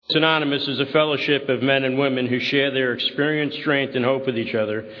Anonymous is a fellowship of men and women who share their experience, strength, and hope with each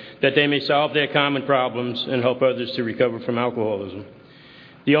other, that they may solve their common problems and help others to recover from alcoholism.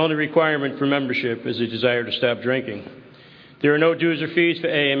 The only requirement for membership is a desire to stop drinking. There are no dues or fees for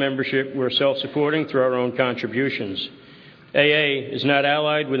AA membership. We're self-supporting through our own contributions. AA is not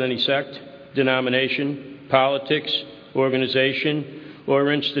allied with any sect, denomination, politics, organization,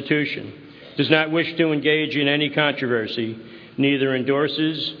 or institution. Does not wish to engage in any controversy, neither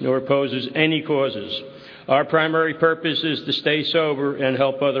endorses nor opposes any causes. Our primary purpose is to stay sober and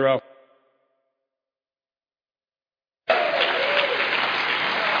help other alcoholics.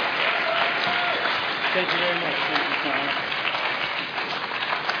 Thank you very much. Thank you, Tom.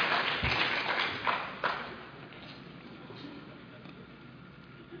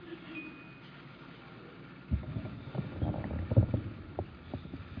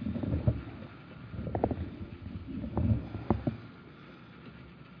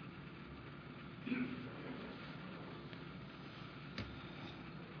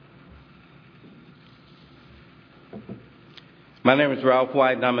 My name is Ralph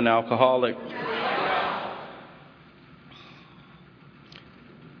White, and I'm an alcoholic.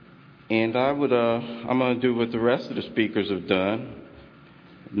 And I'm going to do what the rest of the speakers have done.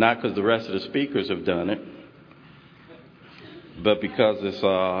 Not because the rest of the speakers have done it, but because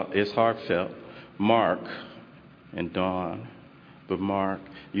it's heartfelt. Mark and Dawn, but Mark,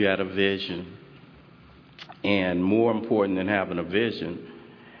 you had a vision. And more important than having a vision,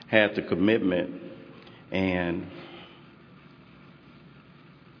 had the commitment and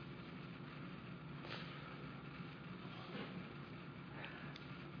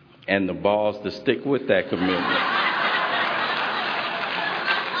the balls to stick with that commitment.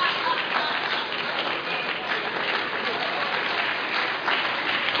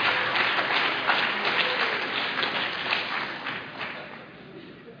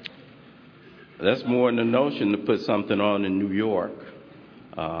 That's more than the notion to put something on in New York.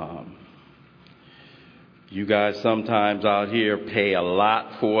 You guys sometimes out here pay a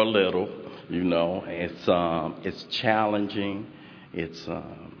lot for a little. You know, it's challenging. It's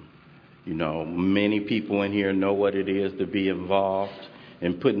many people in here know what it is to be involved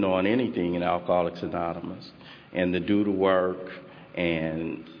in putting on anything in Alcoholics Anonymous and to do the work.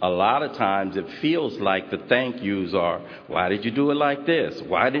 And a lot of times it feels like the thank yous are, why did you do it like this?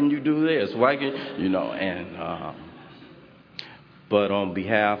 Why didn't you do this? But on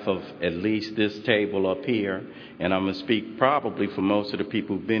behalf of at least this table up here, and I'm going to speak probably for most of the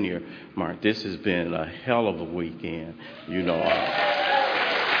people who've been here, Mark, this has been a hell of a weekend,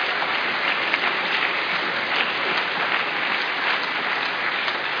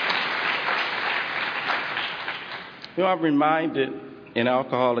 I'm reminded in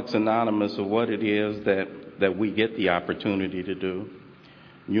Alcoholics Anonymous of what it is that we get the opportunity to do.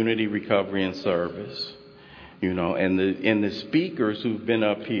 Unity, recovery, and service. And the speakers who've been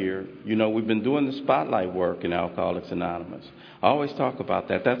up here, we've been doing the spotlight work in Alcoholics Anonymous. I always talk about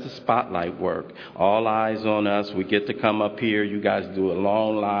that. That's the spotlight work. All eyes on us. We get to come up here. You guys do a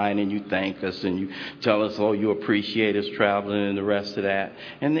long line and you thank us and you tell us, you appreciate us traveling and the rest of that.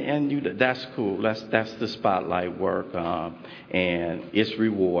 And that's cool. That's the spotlight work. And it's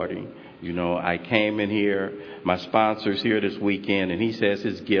rewarding. I came in here, my sponsor's here this weekend, and he says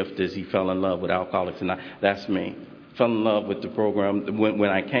his gift is he fell in love with Alcoholics Anonymous. That's me. Fell in love with the program.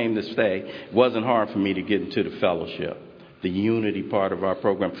 When I came to stay, it wasn't hard for me to get into the fellowship, the unity part of our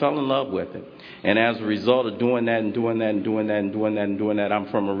program. Fell in love with it. And as a result of doing that and doing that and doing that and doing that and doing that, I'm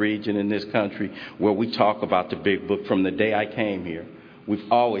from a region in this country where we talk about the big book from the day I came here.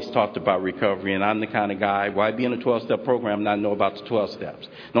 We've always talked about recovery, and I'm the kind of guy, why be in a 12-step program and not know about the 12 steps?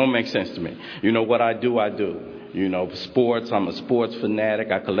 Don't make sense to me. What I do. Sports, I'm a sports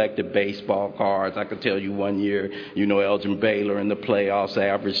fanatic. I collected baseball cards. I could tell you one year, Elgin Baylor in the playoffs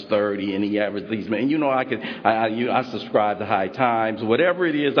averaged 30, and he averaged these. And I subscribe to High Times. Whatever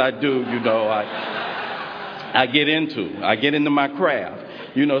it is I do, I get into my craft.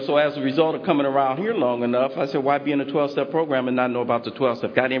 So as a result of coming around here long enough, I said, why be in a 12-step program and not know about the 12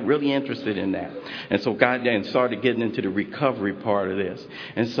 steps? Got really interested in that. And so got there and started getting into the recovery part of this.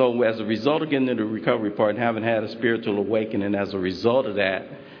 And so as a result of getting into the recovery part and having had a spiritual awakening, as a result of that,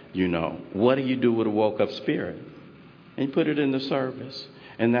 what do you do with a woke up spirit? And you put it in the service.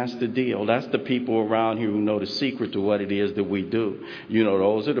 And that's the deal. That's the people around here who know the secret to what it is that we do.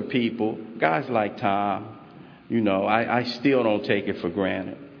 Those are the people, guys like Tom. I still don't take it for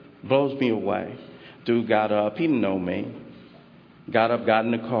granted. Blows me away. Dude got up. He didn't know me. Got up, got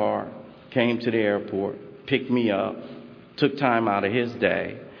in the car, came to the airport, picked me up, took time out of his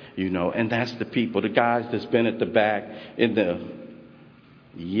day, and that's the people, the guys that's been at the back in the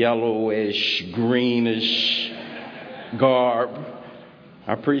yellowish, greenish garb.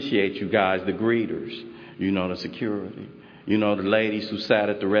 I appreciate you guys, the greeters, the security, the ladies who sat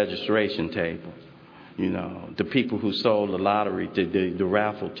at the registration table, the people who sold the lottery, the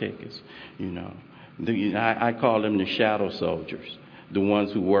raffle tickets, I call them the shadow soldiers, the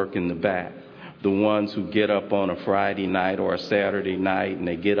ones who work in the back, the ones who get up on a Friday night or a Saturday night and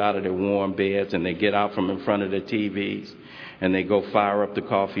they get out of their warm beds and they get out from in front of their TVs and they go fire up the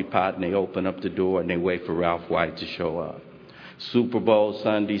coffee pot and they open up the door and they wait for Ralph White to show up. Super Bowl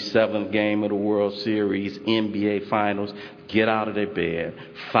Sunday, 7th game of the World Series, NBA Finals, get out of their bed,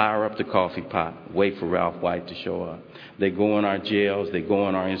 fire up the coffee pot, wait for Ralph White to show up. They go in our jails, they go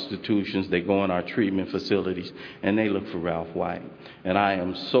in our institutions, they go in our treatment facilities, and they look for Ralph White. And I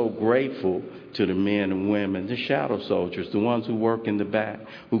am so grateful to the men and women, the shadow soldiers, the ones who work in the back,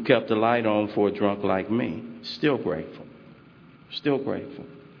 who kept the light on for a drunk like me. Still grateful. Still grateful.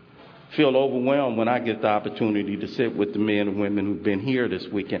 Feel overwhelmed when I get the opportunity to sit with the men and women who've been here this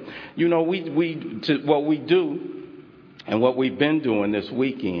weekend. What we do and what we've been doing this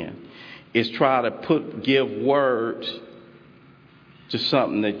weekend is try to give words to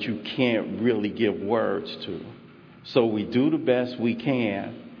something that you can't really give words to. So we do the best we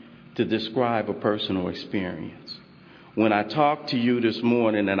can to describe a personal experience. When I talk to you this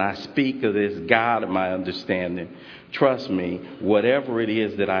morning and I speak of this God of my understanding, trust me, whatever it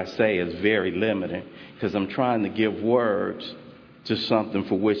is that I say is very limited because I'm trying to give words to something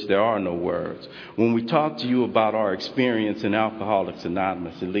for which there are no words. When we talk to you about our experience in Alcoholics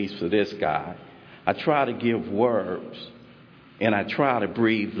Anonymous, at least for this guy, I try to give words and I try to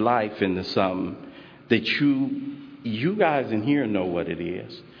breathe life into something that you guys in here know what it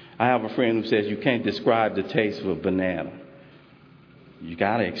is. I have a friend who says you can't describe the taste of a banana. You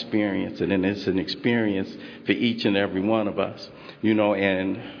got to experience it, and it's an experience for each and every one of us,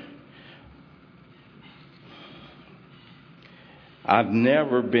 and I've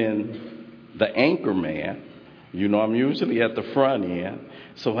never been the anchor man. I'm usually at the front end.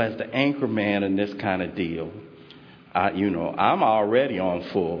 So as the anchor man in this kind of deal, I'm already on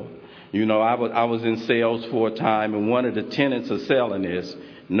full. I was in sales for a time, and one of the tenets of selling is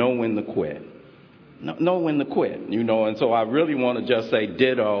know when to quit. Know when to quit, and so I really want to just say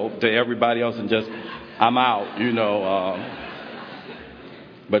ditto to everybody else and just, I'm out,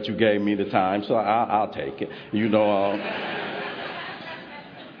 but you gave me the time, so I'll take it,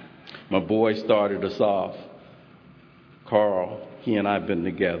 My boy started us off, Carl. He and I have been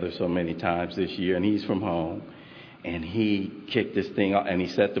together so many times this year, and he's from home, and he kicked this thing off, and he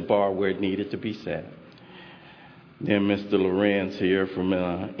set the bar where it needed to be set. Then Mr. Lorenz here from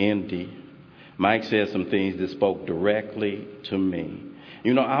Indy, Mike said some things that spoke directly to me.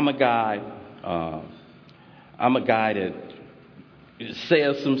 I'm a guy that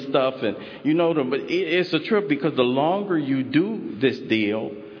says some stuff, and but it's a trip because the longer you do this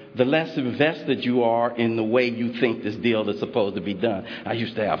deal, the less invested you are in the way you think this deal is supposed to be done. I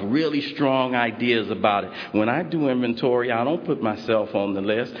used to have really strong ideas about it. When I do inventory, I don't put myself on the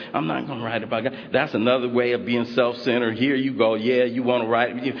list. I'm not going to write about it. That's another way of being self-centered. Here you go. Yeah, you want to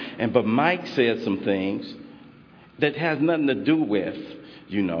write. But Mike said some things that has nothing to do with,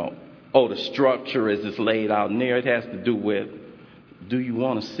 the structure as it's laid out in there. It has to do with, do you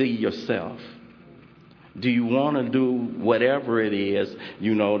want to see yourself? Do you want to do whatever it is,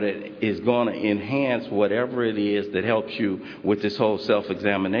 that is going to enhance whatever it is that helps you with this whole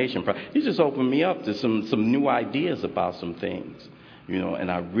self-examination process? You just opened me up to some new ideas about some things,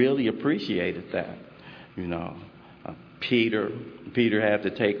 and I really appreciated that, Peter had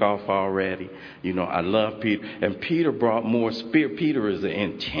to take off already. I love Peter. And Peter brought more spirit. Peter is an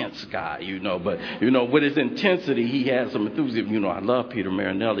intense guy, but, with his intensity, he has some enthusiasm. I love Peter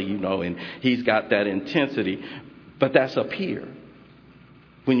Marinelli, and he's got that intensity. But that's up here.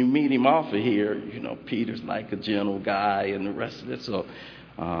 When you meet him off of here, Peter's like a gentle guy and the rest of it. So,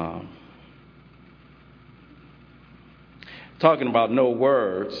 talking about no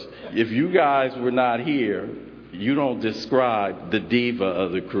words, if you guys were not here, you don't describe the diva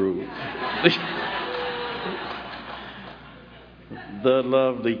of the crew. The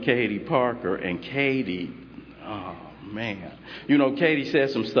lovely Katie Parker. And Katie, oh man. Katie said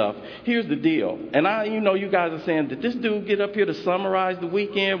some stuff. Here's the deal. And you guys are saying, did this dude get up here to summarize the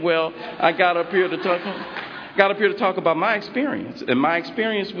weekend? Well, I got up here to talk. Got up here to talk about my experience. And my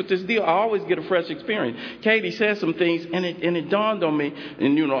experience with this deal, I always get a fresh experience. Katie said some things, and it dawned on me,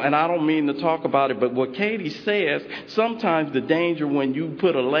 and I don't mean to talk about it, but what Katie says, sometimes the danger when you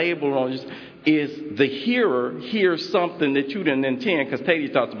put a label on it is the hearer hears something that you didn't intend, because Katie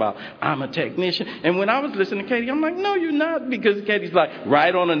talks about, I'm a technician. And when I was listening to Katie, I'm like, no, you're not, because Katie's like,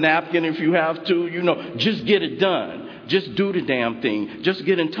 write on a napkin if you have to, just get it done. Just do the damn thing. Just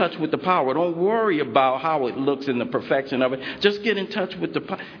get in touch with the power. Don't worry about how it looks and the perfection of it. Just get in touch with the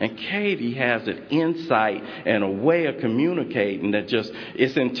power. And Katie has an insight and a way of communicating that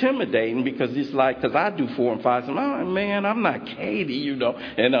it's intimidating, because it's like, because I do 4 and 5, so oh man, I'm not Katie,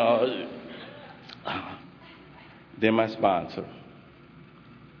 And then my sponsor.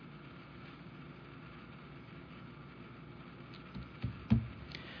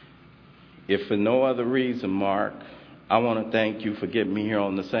 If for no other reason, Mark, I want to thank you for getting me here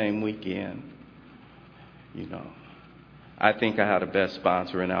on the same weekend. I think I had the best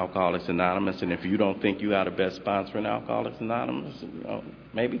sponsor in Alcoholics Anonymous, and if you don't think you had the best sponsor in Alcoholics Anonymous,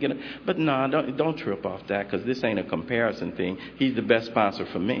 maybe get it. But no, don't trip off that, because this ain't a comparison thing. He's the best sponsor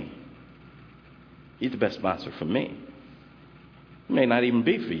for me. He's the best sponsor for me. It may not even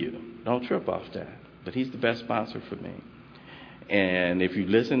be for you. Don't trip off that. But he's the best sponsor for me. And if you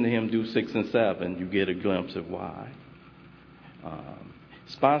listen to him do 6 and 7, you get a glimpse of why.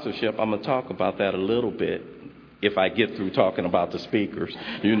 Sponsorship, I'm going to talk about that a little bit if I get through talking about the speakers.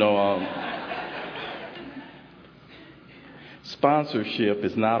 Sponsorship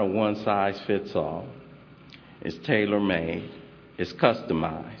is not a one-size-fits-all. It's tailor-made. It's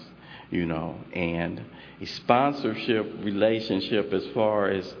customized, And a sponsorship relationship, as far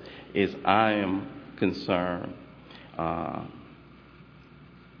as I am concerned,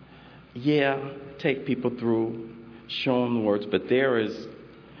 take people through, show them the words, but there is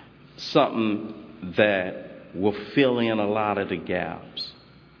something that will fill in a lot of the gaps.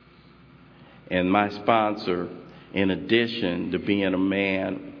 And my sponsor, in addition to being a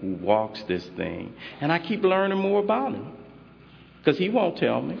man who walks this thing, and I keep learning more about him, because he won't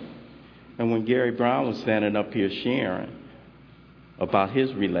tell me. And when Gary Brown was standing up here sharing about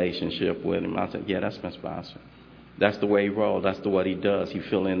his relationship with him, I said, yeah, that's my sponsor. That's the way he rolls. That's what he does. He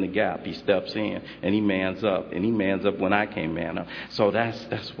fills in the gap. He steps in, and he mans up. And he mans up when I can't man up. So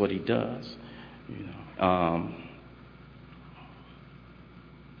that's what he does. And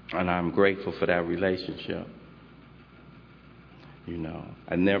I'm grateful for that relationship.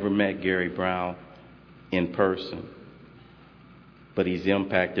 I never met Gary Brown in person, but he's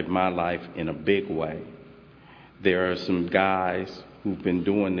impacted my life in a big way. There are some guys who've been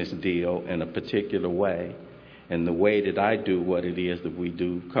doing this deal in a particular way. And the way that I do what it is that we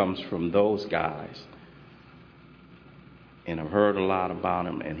do comes from those guys. And I've heard a lot about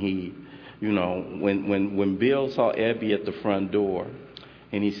him. And he, when Bill saw Ebby at the front door,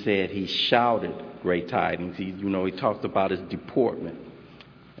 and he said he shouted great tidings. He talked about his deportment.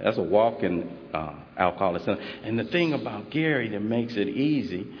 That's a walk-in alcoholic. And the thing about Gary that makes it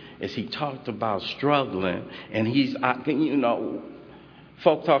easy is he talked about struggling. And he's,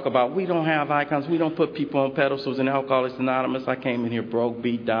 folk talk about, we don't have icons. We don't put people on pedestals in Alcoholics Anonymous. I came in here broke,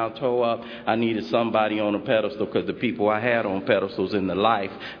 beat down, toe up. I needed somebody on a pedestal, because the people I had on pedestals in the life,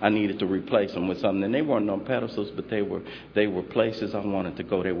 I needed to replace them with something. And they weren't on pedestals, but they were places I wanted to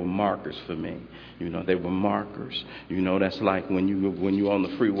go. They were markers for me. They were markers. That's like when you're on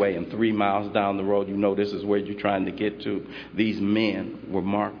the freeway and 3 miles down the road, this is where you're trying to get to. These men were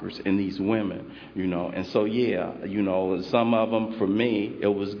markers, and these women, And so, some of them, for me, it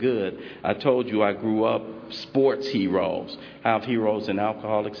was good. I told you I grew up sports heroes. I have heroes in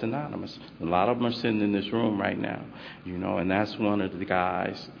Alcoholics Anonymous. A lot of them are sitting in this room right now, and that's one of the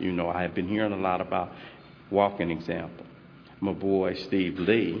guys, I have been hearing a lot about. Walking example. My boy, Steve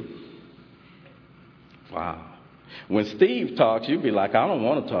Lee. Wow. When Steve talks, you'd be like, I don't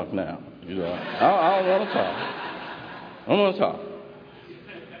want to talk now. I don't want to talk. I don't want to talk.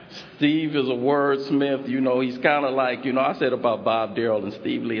 Steve is a wordsmith. He's kind of like, I said about Bob Darrell, and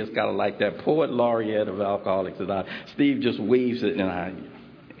Steve Lee is kind of like that poet laureate of Alcoholics Anonymous. Steve just weaves it,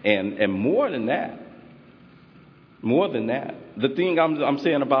 and more than that, the thing I'm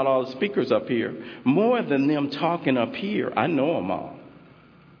saying about all the speakers up here, more than them talking up here, I know them all.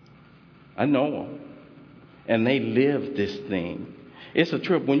 I know them. And they live this thing. It's a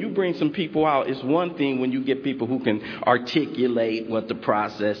trip. When you bring some people out, it's one thing when you get people who can articulate what the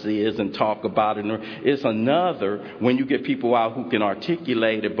process is and talk about it. It's another when you get people out who can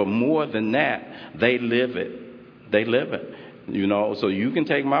articulate it. But more than that, they live it. They live it. So you can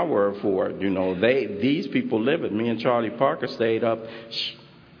take my word for it. These people live it. Me and Charlie Parker stayed up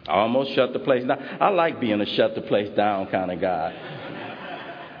I almost shut the place down. I like being a shut the place down kind of guy.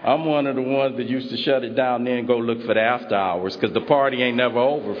 I'm one of the ones that used to shut it down then go look for the after hours because the party ain't never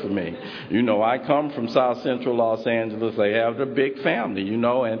over for me. I come from South Central Los Angeles. I have a big family,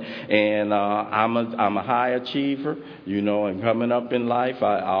 and I'm a high achiever, and coming up in life,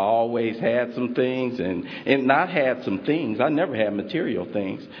 I always had some things and not had some things. I never had material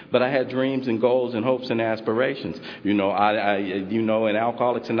things, but I had dreams and goals and hopes and aspirations. In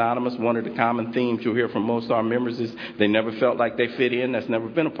Alcoholics Anonymous, one of the common themes you'll hear from most of our members is they never felt like they fit in. That's never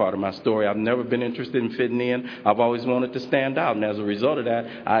been a part of my story. I've never been interested in fitting in. I've always wanted to stand out. And as a result of that,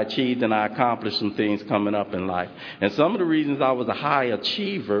 I achieved and I accomplished some things coming up in life. And some of the reasons I was a high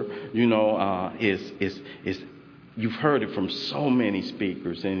achiever, is you've heard it from so many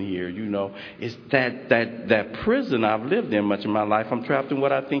speakers in here, it's that prison I've lived in much of my life. I'm trapped in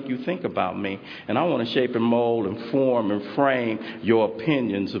what I think you think about me. And I want to shape and mold and form and frame your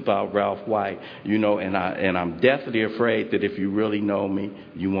opinions about Ralph White, and I'm deathly afraid that if you really know me,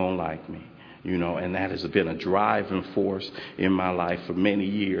 you won't like me. And that has been a driving force in my life for many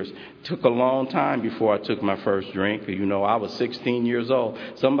years. Took a long time before I took my first drink. I was 16 years old.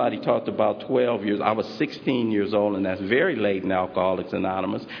 Somebody talked about 12 years. I was 16 years old, and that's very late in Alcoholics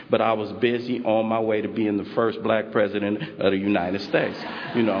Anonymous. But I was busy on my way to being the first black president of the United States.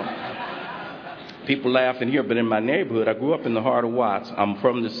 People laugh in here, but in my neighborhood, I grew up in the heart of Watts. I'm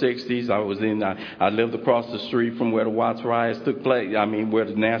from the 60s. I lived across the street from where the Watts riots took place. Where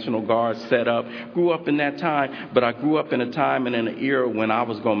the National Guard set up. Grew up in that time, but I grew up in a time and in an era when I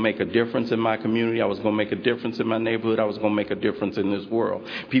was going to make a difference in my community. I was going to make a difference in my neighborhood. I was going to make a difference in this world.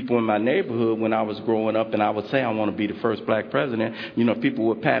 People in my neighborhood, when I was growing up, and I would say I want to be the first black president, people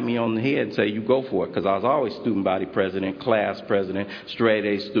would pat me on the head and say, you go for it, because I was always student body president, class president, straight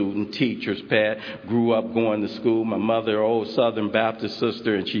A student, teacher's pet. Grew up going to school. My mother, old Southern Baptist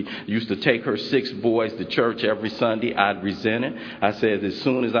sister, and she used to take her 6 boys to church every Sunday. I'd resent it. I said, as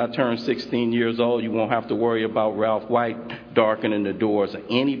soon as I turn 16 years old, you won't have to worry about Ralph White darkening the doors of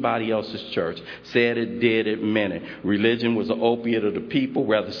anybody else's church. Said it, did it, meant it. Religion was an opiate of the people.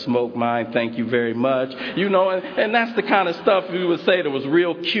 Rather smoke mine, thank you very much. And that's the kind of stuff we would say that was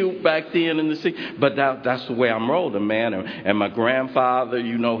real cute back then in the city. But that's the way I'm rolling, man. And my grandfather,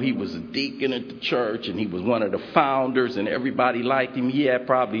 he was a deacon at the church, and he was one of the founders, and everybody liked him. He had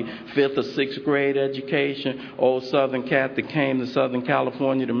probably 5th or 6th grade education. Old Southern cat that came to Southern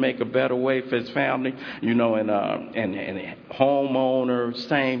California to make a better way for his family, and homeowner,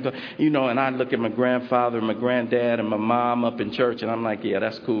 same, and I look at my grandfather and my granddad and my mom up in church, and I'm like, yeah,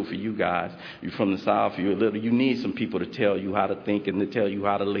 that's cool for you guys. You're from the South, you need some people to tell you how to think and to tell you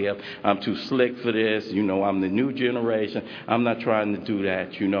how to live. I'm too slick for this, I'm the new generation. I'm not trying to do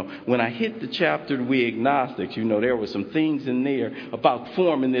that, When I hit the chapter, we agnostics, there were some things in there about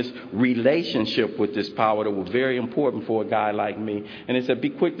forming this relationship with this power that were very important for a guy like me. And it said,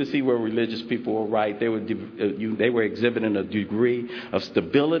 be quick to see where religious people were right. They were exhibiting a degree of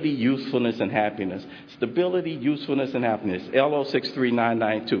stability, usefulness, and happiness. Stability, usefulness, and happiness. LO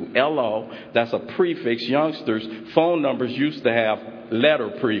 63992. LO, that's a prefix. Youngsters' phone numbers used to have letter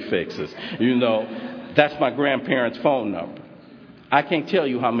prefixes. That's my grandparents' phone number. I can't tell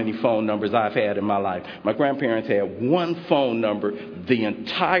you how many phone numbers I've had in my life. My grandparents had one phone number the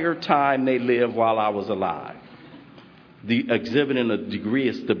entire time they lived while I was alive. Exhibiting a degree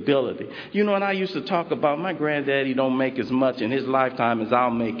of stability. And I used to talk about my granddaddy don't make as much in his lifetime as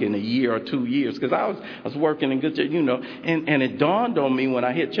I'll make in a year or 2 years, because I was working in good, and it dawned on me when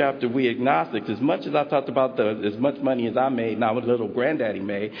I hit chapter We Agnostics, as much as I talked about as much money as I made, now what little granddaddy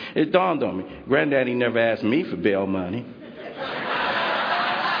made, it dawned on me. Granddaddy never asked me for bail money.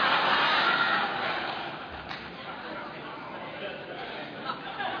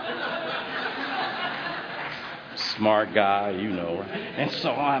 Smart guy, and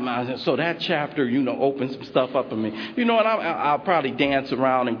so that chapter, opened some stuff up in me, and I'll probably dance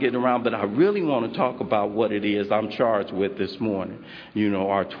around and get around, but I really want to talk about what it is I'm charged with this morning,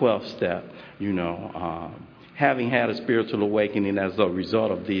 our 12th step, having had a spiritual awakening as a result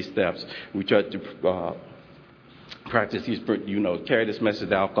of these steps. We try to practice these, carry this message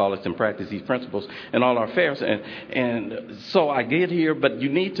to alcoholics and practice these principles in all our affairs. And so I get here, but you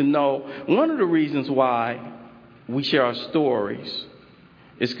need to know one of the reasons why we share our stories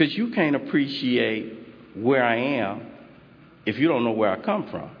is because you can't appreciate where I am if you don't know where I come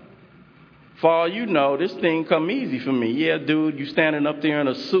from. For all you know, this thing come easy for me. Yeah, dude, you standing up there in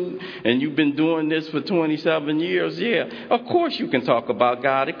a suit and you've been doing this for 27 years. Yeah, of course you can talk about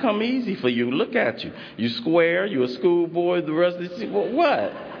God. It come easy for you. Look at you. You square, you a schoolboy, the rest of this.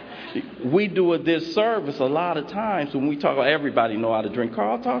 What? We do a disservice a lot of times when we talk about everybody know how to drink.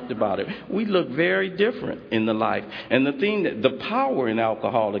 Carl talked about it. We look very different in the life. And the power in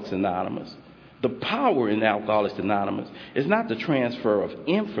Alcoholics Anonymous, is not the transfer of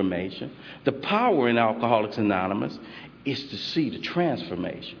information. The power in Alcoholics Anonymous is to see the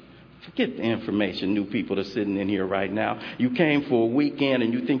transformation. Forget the information, new people that are sitting in here right now. You came for a weekend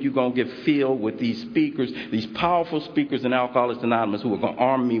and you think you're going to get filled with these speakers, these powerful speakers in Alcoholics Anonymous who are going to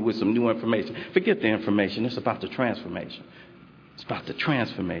arm me with some new information. Forget the information. It's about the transformation. It's about the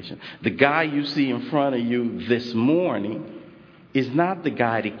transformation. The guy you see in front of you this morning is not the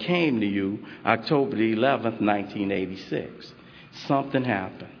guy that came to you October the 11th, 1986. Something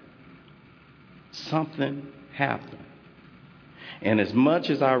happened. Something happened. And as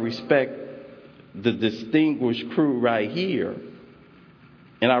much as I respect the distinguished crew right here,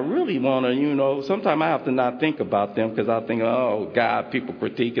 and I really want to, sometimes I have to not think about them because I think, oh, God, people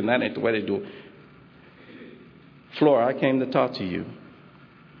critique, and that ain't the way they do it. Flora, I came to talk to you.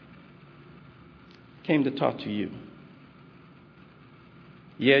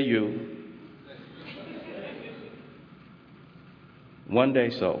 Yeah, you. One day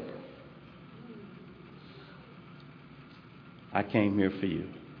sober. I came here for you.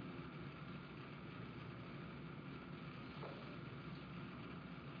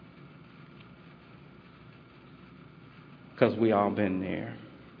 Because we all been there.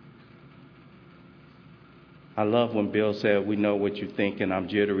 I love when Bill said, we know what you think and I'm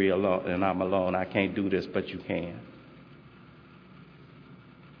jittery alone and I'm alone. I can't do this, but you can.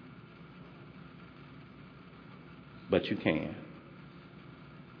 But you can.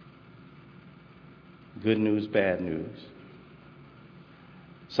 Good news, bad news.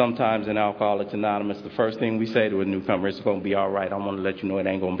 Sometimes in Alcoholics Anonymous, the first thing we say to a newcomer is, it's going to be all right. I want to let you know it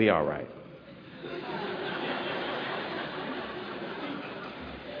ain't going to be all right.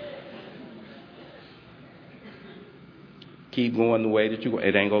 Keep going the way that you go.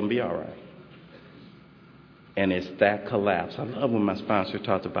 It ain't going to be all right. And it's that collapse. I love when my sponsor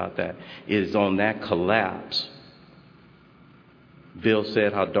talked about that. It is on that collapse. Bill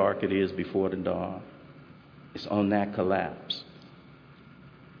said how dark it is before the dawn. It's on that collapse.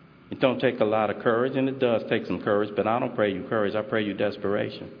 It don't take a lot of courage, and it does take some courage, but I don't pray you courage. I pray you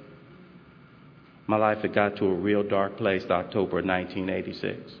desperation. My life had got to a real dark place October of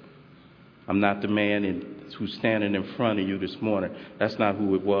 1986. I'm not the man who's standing in front of you this morning. That's not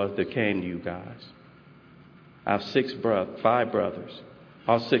who it was that came to you guys. I have 5 brothers.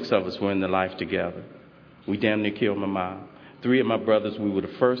 All 6 of us were in the life together. We damn near killed my mom. 3 of my brothers, we were the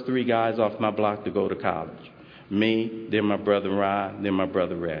first 3 guys off my block to go to college. Me, then my brother Ron, then my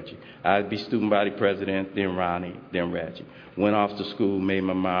brother Reggie. I'd be student body president, then Ronnie, then Reggie. Went off to school, made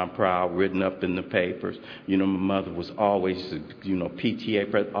my mom proud, written up in the papers. My mother was always, PTA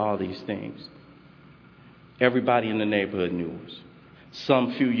president, all these things. Everybody in the neighborhood knew us.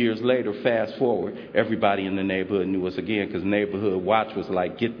 Some few years later, fast forward, everybody in the neighborhood knew us again because neighborhood watch was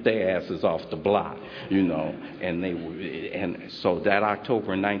like, get their asses off the block, And so that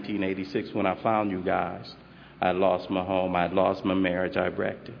October in 1986, when I found you guys, I lost my home, I lost my marriage, I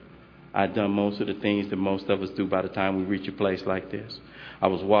wrecked it. I'd done most of the things that most of us do by the time we reach a place like this. I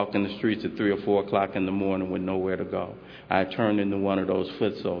was walking the streets at 3 or 4 o'clock in the morning with nowhere to go. I turned into one of those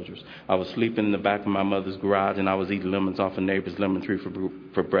foot soldiers. I was sleeping in the back of my mother's garage, and I was eating lemons off a neighbor's lemon tree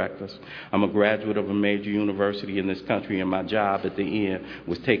for breakfast. I'm a graduate of a major university in this country, and my job at the end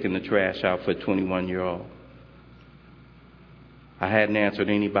was taking the trash out for a 21-year-old. I hadn't answered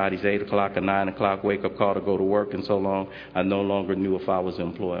anybody's 8 o'clock or 9 o'clock wake-up call to go to work in so long, I no longer knew if I was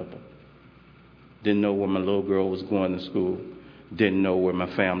employable. Didn't know where my little girl was going to school. Didn't know where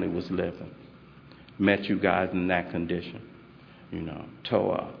my family was living. Met you guys in that condition,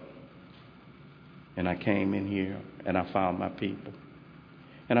 toe up. And I came in here and I found my people.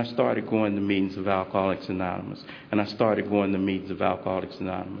 And I started going to meetings of Alcoholics Anonymous. And I started going to meetings of Alcoholics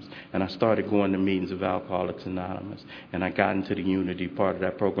Anonymous. And I started going to meetings of Alcoholics Anonymous. And I got into the unity part of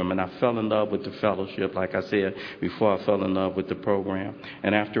that program. And I fell in love with the fellowship, like I said, before I fell in love with the program.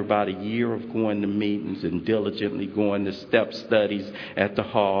 And after about a year of going to meetings and diligently going to step studies at the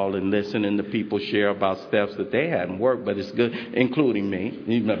hall and listening to people share about steps that they hadn't worked, but it's good, including me,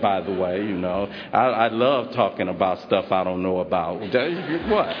 even by the way, I love talking about stuff I don't know about.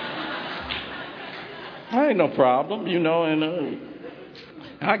 What? I ain't no problem, and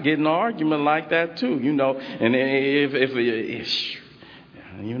I get in an argument like that too, and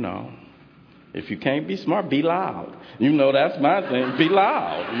if you can't be smart, be loud. That's my thing, be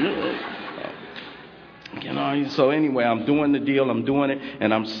loud. So anyway, I'm doing the deal, I'm doing it,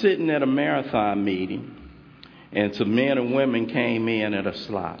 and I'm sitting at a marathon meeting, And some men and women came in at a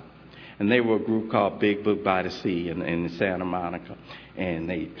slot. And they were a group called Big Book by the Sea in Santa Monica. And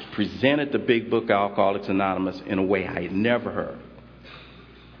they presented the Big Book Alcoholics Anonymous in a way I had never heard.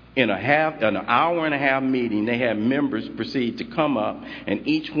 In an hour and a half meeting, they had members proceed to come up, and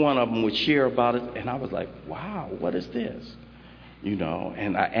each one of them would share about it. And I was like, wow, what is this?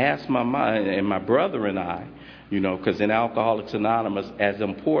 And I asked my mom and my brother and I, because in Alcoholics Anonymous, as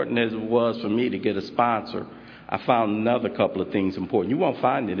important as it was for me to get a sponsor, I found another couple of things important. You won't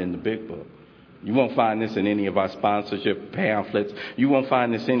find it in the Big Book. You won't find this in any of our sponsorship pamphlets. You won't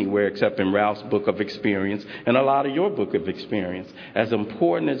find this anywhere except in Ralph's Book of Experience and a lot of your Book of Experience. As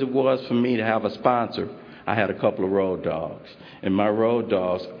important as it was for me to have a sponsor, I had a couple of road dogs. And my road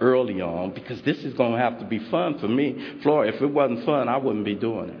dogs early on, because this is going to have to be fun for me. Flora, if it wasn't fun, I wouldn't be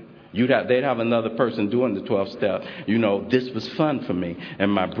doing it. They'd have another person doing the 12 step. This was fun for me.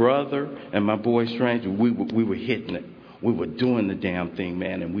 And my brother and my boy Stranger, we were hitting it. We were doing the damn thing,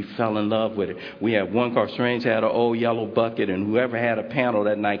 man, and we fell in love with it. We had one car. Strange had an old yellow bucket, and whoever had a panel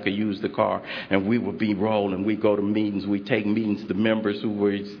that night could use the car. And we would be rolling. We'd go to meetings. We'd take meetings to members who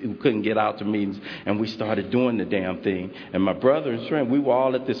couldn't get out to meetings, and we started doing the damn thing. And my brother and Strange, we were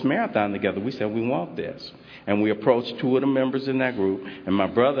all at this marathon together. We said, we want this. And we approached two of the members in that group, and my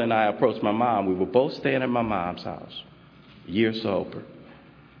brother and I approached my mom. We were both staying at my mom's house, years sober,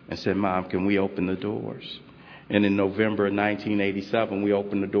 and said, Mom, can we open the doors? And in November of 1987, we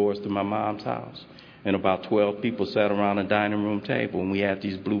opened the doors to my mom's house. And about 12 people sat around a dining room table, and we had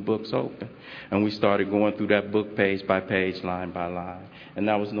these blue books open. And we started going through that book page by page, line by line. And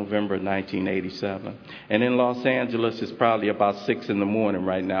that was November of 1987. And in Los Angeles, it's probably about 6 in the morning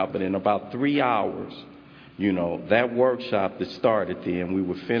right now, but in about 3 hours, that workshop that started then, we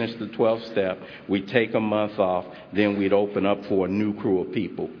would finish the 12th step, we'd take a month off, then we'd open up for a new crew of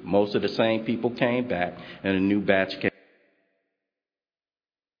people. Most of the same people came back, and a new batch came.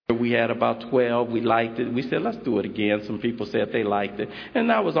 We had about 12. We liked it. We said, let's do it again. Some people said they liked it.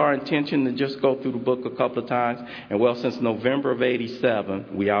 And that was our intention, to just go through the book a couple of times. And well, since November of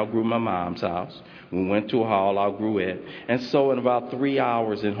 87, we outgrew my mom's house. We went to a hall, outgrew it. And so in about 3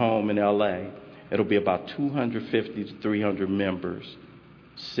 hours at home in L.A., it'll be about 250 to 300 members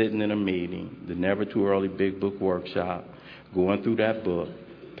sitting in a meeting, the Never Too Early Big Book Workshop, going through that book,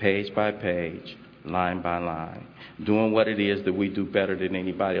 page by page, line by line, doing what it is that we do better than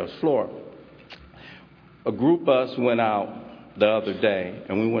anybody else. Flora, a group of us went out the other day,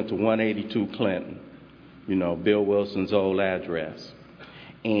 and we went to 182 Clinton, Bill Wilson's old address.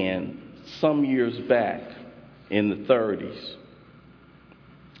 And some years back, in the 30s,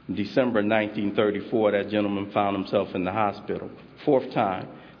 December 1934, that gentleman found himself in the hospital. 4th time,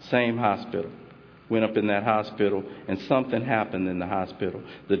 same hospital. Went up in that hospital, and something happened in the hospital.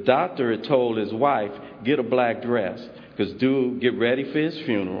 The doctor had told his wife, get a black dress, because dude, get ready for his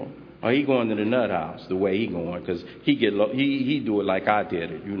funeral, or he going to the nut house the way he going, because he do it like I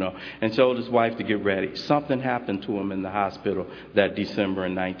did it, and told his wife to get ready. Something happened to him in the hospital that December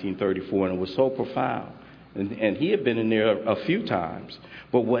in 1934, and it was so profound. And he had been in there a few times.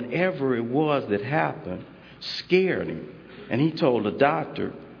 But whatever it was that happened scared him. And he told the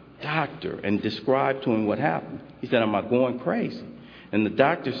doctor, and described to him what happened. He said, am I going crazy? And the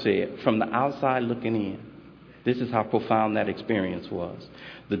doctor said, from the outside looking in, this is how profound that experience was.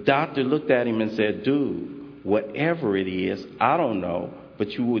 The doctor looked at him and said, dude, whatever it is, I don't know,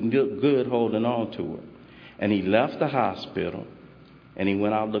 but you would look good holding on to it. And he left the hospital, and he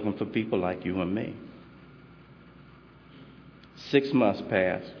went out looking for people like you and me. 6 months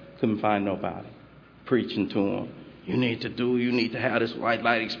passed, couldn't find nobody. Preaching to him, you need to have this white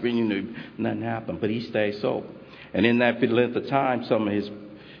light experience. Nothing happened, but he stayed sober. And in that length of time, some of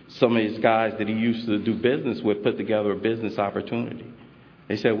his guys that he used to do business with put together a business opportunity.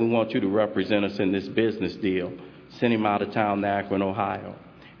 They said, we want you to represent us in this business deal. Sent him out of town to Akron, Ohio.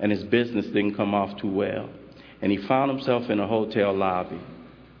 And his business didn't come off too well. And he found himself in a hotel lobby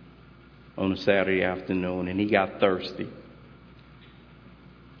on a Saturday afternoon, and he got thirsty.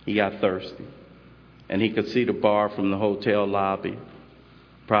 And he could see the bar from the hotel lobby,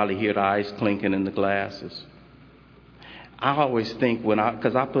 probably hear the ice clinking in the glasses. I always think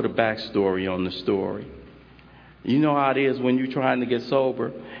because I put a backstory on the story. You know how it is when you're trying to get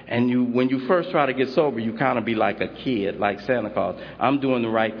sober, and when you first try to get sober, you kind of be like a kid, like Santa Claus. I'm doing the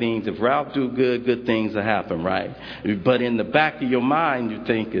right things. If Ralph do good things will happen, right? But in the back of your mind, you're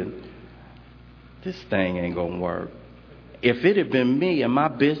thinking, this thing ain't going to work. If it had been me and my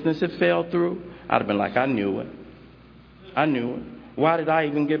business had fell through, I'd have been like, I knew it. Why did I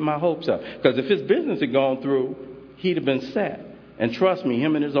even get my hopes up? Because if his business had gone through, he'd have been set. And trust me,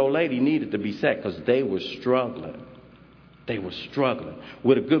 him and his old lady needed to be set because they were struggling. They were struggling.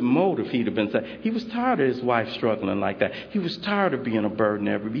 With a good motive, he'd have been set. He was tired of his wife struggling like that. He was tired of being a burden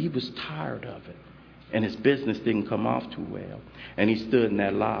to everybody. He was tired of it. And his business didn't come off too well. And he stood in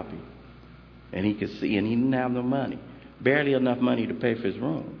that lobby. And he could see, and he didn't have no money. Barely enough money to pay for his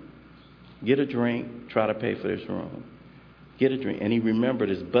room. Get a drink, try to pay for this room. Get a drink. And he remembered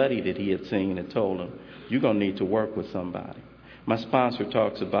his buddy that he had seen and told him, you're going to need to work with somebody. My sponsor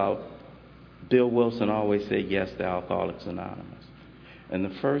talks about Bill Wilson always said yes to Alcoholics Anonymous. And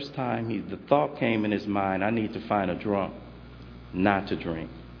the first time the thought came in his mind, I need to find a drunk not to drink.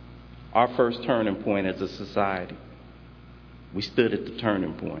 Our first turning point as a society, we stood at the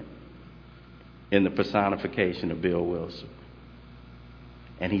turning point in the personification of Bill Wilson.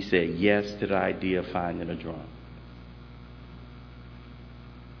 And he said yes to the idea of finding a drunk.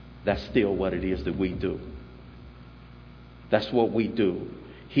 That's still what it is that we do. That's what we do.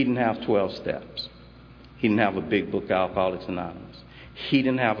 He didn't have 12 steps. He didn't have a big book, Alcoholics Anonymous. He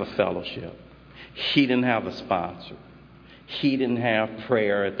didn't have a fellowship. He didn't have a sponsor. He didn't have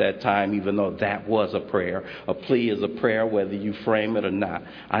prayer at that time, even though that was a prayer. A plea is a prayer, whether you frame it or not.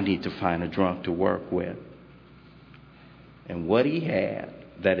 I need to find a drunk to work with. And what he had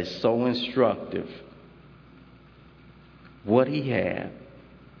that is so instructive, what he had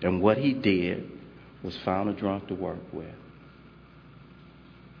and what he did was found a drunk to work with.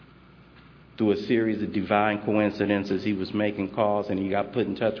 Through a series of divine coincidences, he was making calls and he got put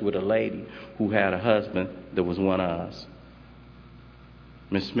in touch with a lady who had a husband that was one of us.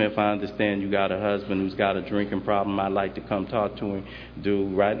 Miss Smith, I understand you got a husband who's got a drinking problem. I'd like to come talk to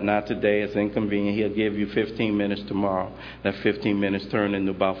him. Right, not today. It's inconvenient. He'll give you 15 minutes tomorrow. That 15 minutes turned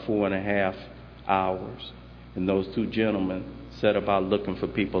into about 4.5 hours. And those two gentlemen set about looking for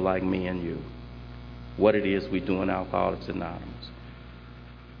people like me and you. What it is we do in Alcoholics Anonymous.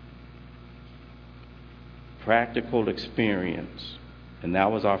 Practical experience. And that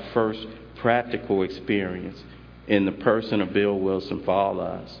was our first practical experience in the person of Bill Wilson for all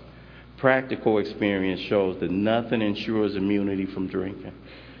of us. Practical experience shows that nothing ensures immunity from drinking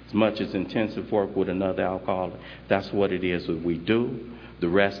as much as intensive work with another alcoholic. That's what it is that we do. The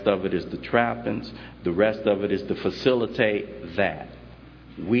rest of it is the trappings. The rest of it is to facilitate that.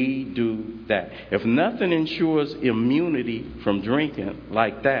 We do that. If nothing ensures immunity from drinking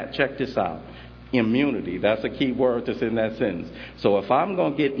like that, check this out. Immunity, that's a key word that's in that sentence. So if I'm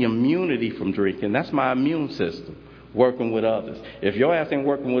going to get immunity from drinking, that's my immune system, working with others. If your ass ain't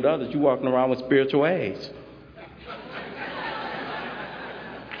working with others, you're walking around with spiritual AIDS.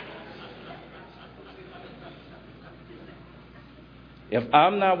 If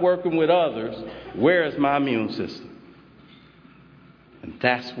I'm not working with others, where is my immune system? And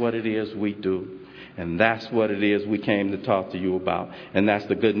that's what it is we do. And that's what it is we came to talk to you about. And that's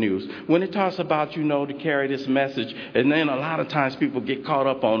the good news. When it talks about, to carry this message, and then a lot of times people get caught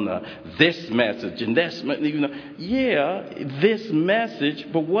up on this message and this, this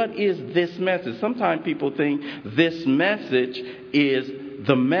message, but what is this message? Sometimes people think this message is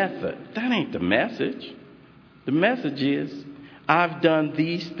the method. That ain't the message. The message is, I've done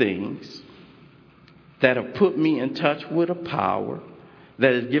these things that have put me in touch with a power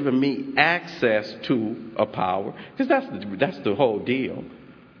that has given me access to a power. Because that's the whole deal.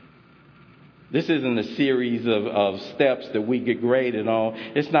 This isn't a series of steps that we get graded on.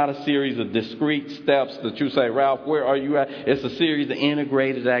 It's not a series of discrete steps that you say, Ralph, where are you at? It's a series of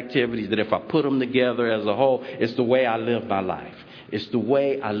integrated activities that if I put them together as a whole, it's the way I live my life. It's the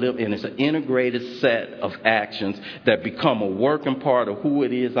way I live, and it's an integrated set of actions that become a working part of who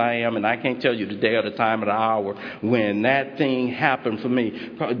it is I am. And I can't tell you the day or the time or the hour when that thing happened for me.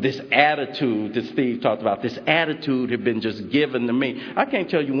 This attitude that Steve talked about, this attitude had been just given to me. I can't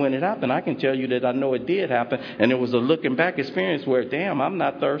tell you when it happened. I can tell you that I know it did happen, and it was a looking back experience where, damn, I'm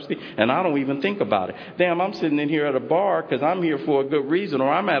not thirsty, and I don't even think about it. Damn, I'm sitting in here at a bar because I'm here for a good reason,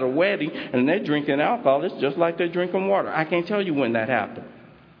 or I'm at a wedding, and they're drinking alcohol. It's just like they're drinking water. I can't tell you when that happened.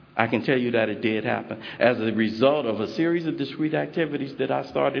 I can tell you that it did happen as a result of a series of discrete activities that I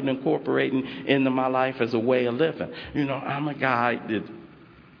started incorporating into my life as a way of living. I'm a guy that,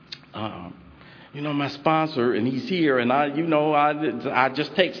 my sponsor, and he's here, and I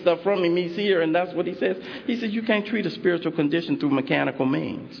just take stuff from him. He's here, and that's what he says. He says, you can't treat a spiritual condition through mechanical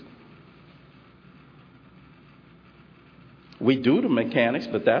means. We do the mechanics,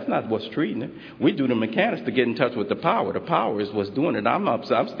 but that's not what's treating it. We do the mechanics to get in touch with the power. The power is what's doing it. I'm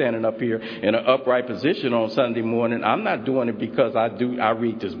standing up here in an upright position on Sunday morning. I'm not doing it because I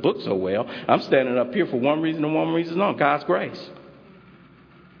read this book so well. I'm standing up here for one reason and one reason alone, God's grace.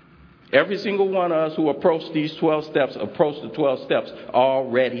 Every single one of us who approach these 12 steps, approach the 12 steps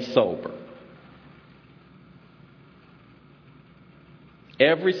already sober.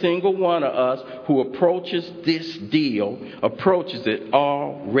 Every single one of us who approaches this deal approaches it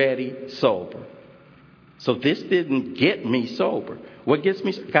already sober. So this didn't get me sober. What gets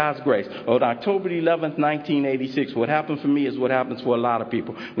me? God's grace. On October 11th, 1986, what happened for me is what happens for a lot of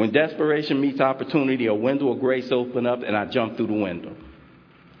people. When desperation meets opportunity, a window of grace opened up and I jumped through the window.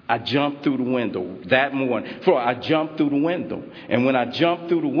 I jumped through the window that morning. I jumped through the window. And when I jumped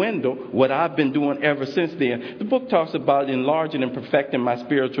through the window, what I've been doing ever since then, the book talks about enlarging and perfecting my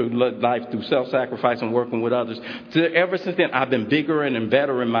spiritual life through self-sacrifice and working with others. Ever since then, I've been bigger and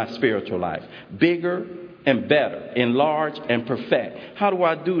better in my spiritual life. Bigger and better. Enlarge and perfect. How do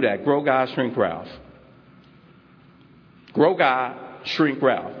I do that? Grow God, shrink Ralph. Grow God, shrink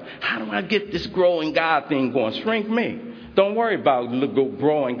Ralph. How do I get this growing God thing going? Shrink me. Don't worry about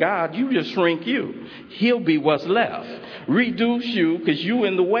growing God. You just shrink you. He'll be what's left. Reduce you because you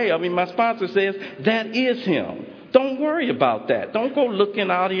in the way of him. My sponsor says that is him. Don't worry about that. Don't go looking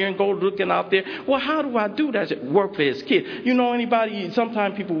out here and go looking out there. Well, how do I do that? Work for his kid. You know anybody?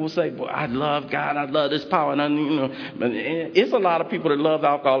 Sometimes people will say, "Well, I love God. I love this power." And it's a lot of people that love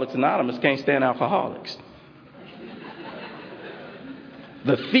Alcoholics Anonymous can't stand alcoholics.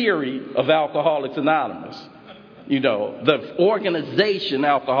 The theory of Alcoholics Anonymous. The organization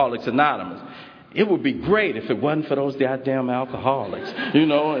Alcoholics Anonymous. It would be great if it wasn't for those goddamn alcoholics.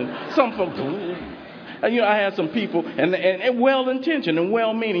 And some folks, I had some people, and well-intentioned and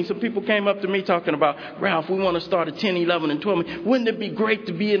well-meaning, some people came up to me talking about, "Ralph, we want to start at 10, 11, and 12. Wouldn't it be great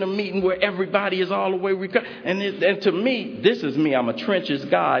to be in a meeting where everybody is all the way recovered?" And to me, this is me. I'm a trenches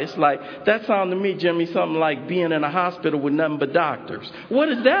guy. It's like, that sounded to me, Jimmy, something like being in a hospital with nothing but doctors. What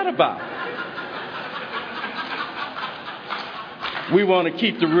is that about? We want to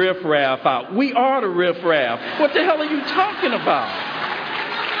keep the riffraff out. We are the riffraff. What the hell are you talking about?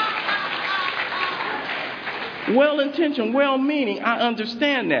 Well-intentioned, well-meaning, I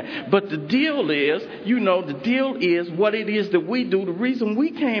understand that. But the deal is what it is that we do. The reason we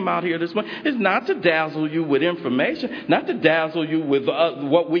came out here this morning is not to dazzle you with information, not to dazzle you with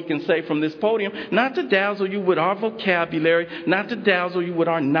what we can say from this podium, not to dazzle you with our vocabulary, not to dazzle you with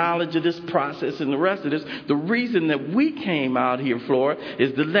our knowledge of this process and the rest of this. The reason that we came out here, Flora,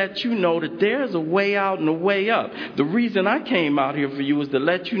 is to let you know that there's a way out and a way up. The reason I came out here for you is to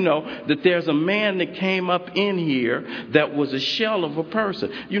let you know that there's a man that came up in here that was a shell of a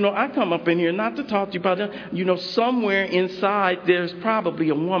person. I come up in here not to talk to you about that. Somewhere inside there's probably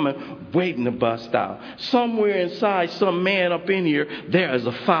a woman waiting to bust out. Somewhere inside some man up in here, there is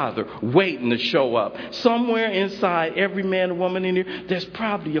a father waiting to show up. Somewhere inside every man and woman in here, there's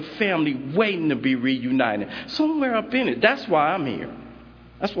probably a family waiting to be reunited. Somewhere up in it. That's why I'm here.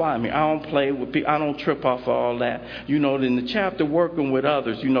 That's why I'm here. I don't play with people. I don't trip off all that. In the chapter working with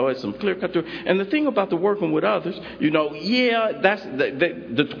others, it's some clear cut. And the thing about the working with others, that's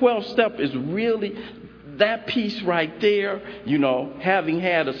the 12th step is really that piece right there. Having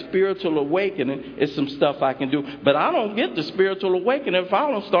had a spiritual awakening is some stuff I can do. But I don't get the spiritual awakening if I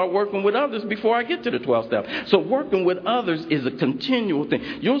don't start working with others before I get to the 12th step. So working with others is a continual thing.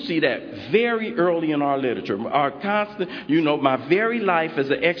 You'll see that very early in our literature. Our constant, my very life as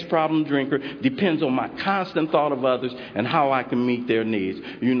an ex-problem drinker depends on my constant thought of others and how I can meet their needs.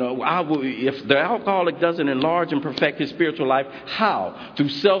 If the alcoholic doesn't enlarge and perfect his spiritual life, how? Through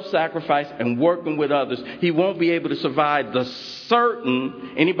self-sacrifice and working with others. He won't be able to survive the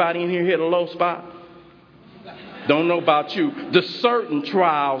certain, anybody in here hit a low spot? Don't know about you. The certain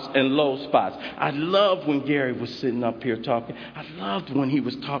trials and low spots. I loved when Gary was sitting up here talking. I loved when he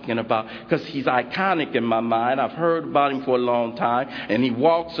was talking about, because he's iconic in my mind. I've heard about him for a long time. And he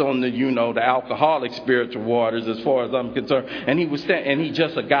walks on the alcoholic spiritual waters as far as I'm concerned. And he's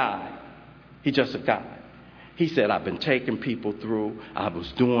just a guy. He's just a guy. He said, "I've been taking people through. I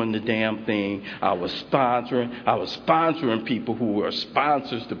was doing the damn thing. I was sponsoring people who were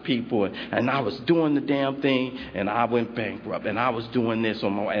sponsors to people. And I was doing the damn thing. And I went bankrupt. And I was doing this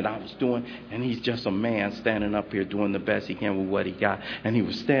and he's just a man standing up here doing the best he can with what he got. And he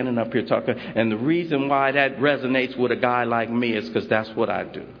was standing up here talking. And the reason why that resonates with a guy like me is because that's what I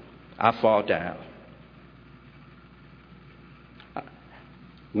do. I fall down.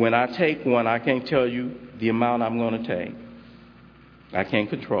 When I take one, I can't tell you the amount I'm going to take. I can't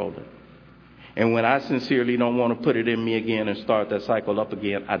control it. And when I sincerely don't want to put it in me again and start that cycle up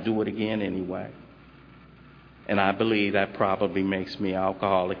again, I do it again anyway. And I believe that probably makes me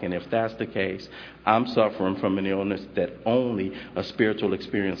alcoholic. And if that's the case, I'm suffering from an illness that only a spiritual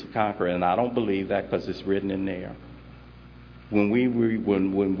experience will conquer. And I don't believe that because it's written in there.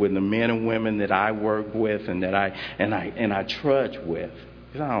 when the men and women that I work with and that I trudge with,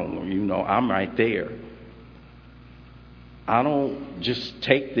 I'm right there. I don't just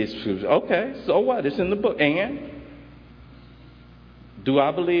take this, okay, so what? It's in the book. And do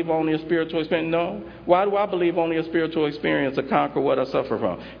I believe only a spiritual experience? No. Why do I believe only a spiritual experience to conquer what I suffer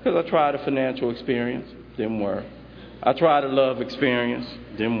from? Because I tried a financial experience, didn't work. I tried a love experience,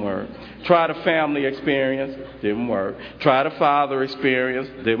 didn't work. Tried a family experience, didn't work. Tried a father experience,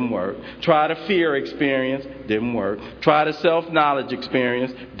 didn't work. Tried a fear experience, didn't work. Tried a self-knowledge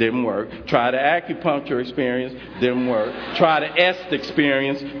experience, didn't work. Tried an acupuncture experience, didn't work. Tried an est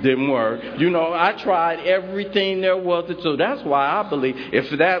experience, didn't work. I tried everything there was. So that's why I believe if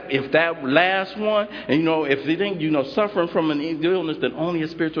that last one, and if it ain't, suffering from an illness that only a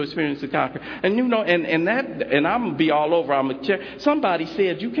spiritual experience to conquer. And and I'm gonna be all over. Somebody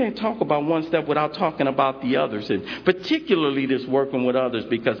said you can't talk about one step without talking about the others, and particularly this working with others,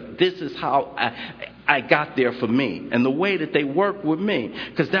 because this is how I got there for me, and the way that they work with me,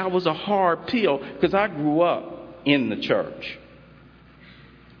 because that was a hard pill, because I grew up in the church.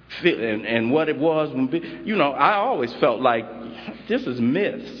 And what it was, I always felt like this is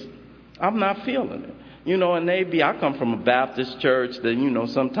myths. I'm not feeling it. And I come from a Baptist church that,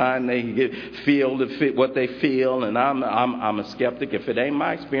 sometimes they feel what they feel, and I'm a skeptic. If it ain't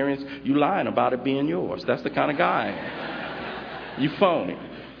my experience, you lying about it being yours. That's the kind of guy I am. You phony.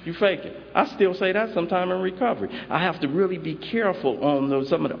 You fake it. I still say that sometime in recovery. I have to really be careful on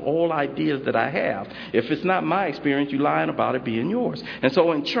some of the old ideas that I have. If it's not my experience, you lying about it being yours. And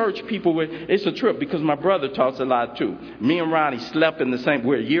so in church, it's a trip, because my brother talks a lot too. Me and Ronnie slept in the same,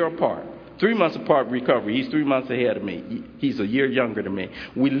 we're a year apart. 3 months apart recovery. He's 3 months ahead of me. He's a year younger than me.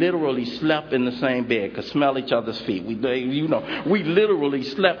 We literally slept in the same bed, could smell each other's feet. We literally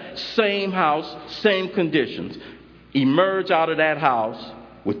slept, same house, same conditions. Emerge out of that house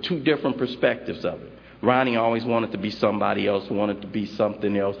with two different perspectives of it. Ronnie always wanted to be somebody else, wanted to be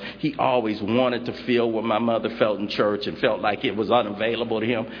something else. He always wanted to feel what my mother felt in church and felt like it was unavailable to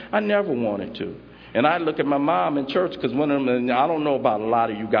him. I never wanted to. And I look at my mom in church, because one of them, I don't know about a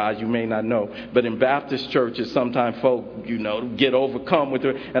lot of you guys, you may not know, but in Baptist churches, sometimes folk, get overcome with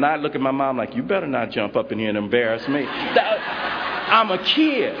her. And I look at my mom like, you better not jump up in here and embarrass me. I'm a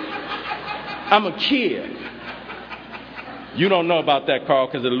kid. You don't know about that, Carl,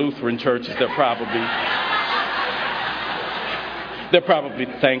 because the Lutheran churches, they're probably,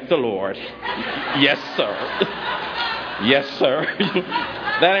 thank the Lord. Yes, sir. Yes, sir.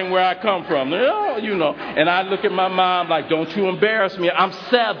 That ain't where I come from. And I look at my mom like, don't you embarrass me. I'm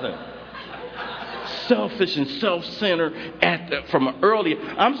 7. Selfish and self-centered from an early.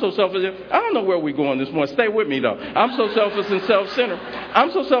 I'm so selfish. I don't know where we're going this morning. Stay with me, though. I'm so selfish and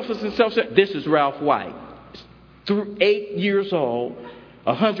self-centered. This is Ralph White. 8 years old,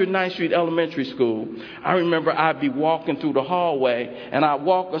 109th Street Elementary School. I remember I'd be walking through the hallway, and I'd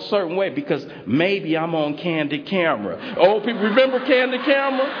walk a certain way because maybe I'm on candid camera. Old people remember candid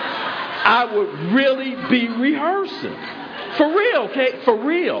camera? I would really be rehearsing. For real, okay? For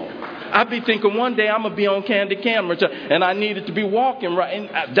real. I'd be thinking one day I'm going to be on candid camera, and I needed to be walking right.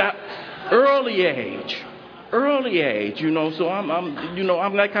 And that early age, so I'm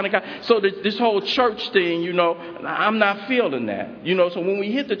that kind of guy. So this whole church thing, I'm not feeling that, so when we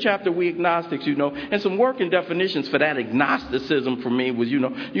hit the chapter, we agnostics, and some working definitions for that agnosticism for me was,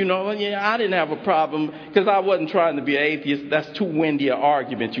 I didn't have a problem because I wasn't trying to be an atheist. That's too windy an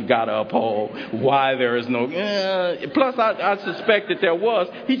argument you got to uphold. Why there is no, plus I suspected there was.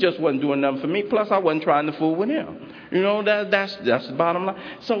 He just wasn't doing nothing for me. Plus I wasn't trying to fool with him. That's the bottom line.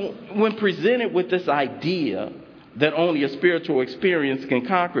 So when presented with this idea that only a spiritual experience can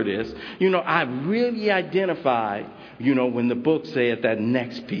conquer this, I really identified, when the book said that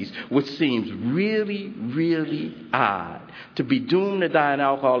next piece, which seems really, really odd, to be doomed to die an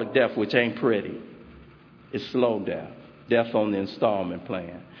alcoholic death, which ain't pretty. It's slow death on the installment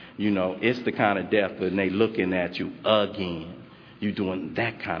plan. It's the kind of death when they looking at you again. You doing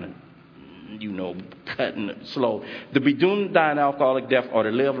that kind of, cutting it slow. To be doomed to die an alcoholic death or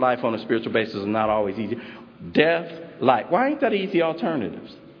to live life on a spiritual basis is not always easy. Death, life. Why ain't that easy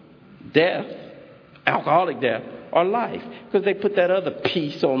alternatives? Death, alcoholic death, or life. Because they put that other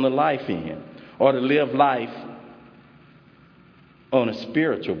piece on the life end. Or to live life on a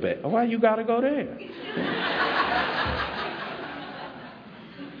spiritual basis. Why you got to go there?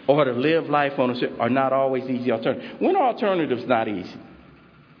 Or to live life on a are not always easy alternatives. When are alternatives not easy?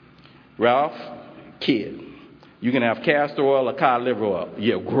 Ralph, kid. You can have castor oil or cod liver oil.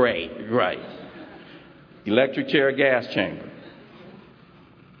 Yeah, great, right. Electric chair, gas chamber.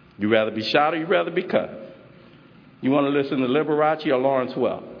 You rather be shot or you rather be cut? You want to listen to Liberace or Lawrence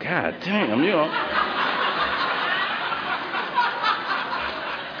Welk? God damn, you know.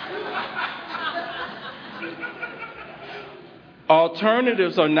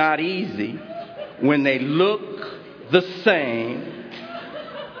 Alternatives are not easy when they look the same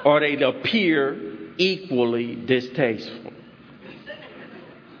or they appear equally distasteful.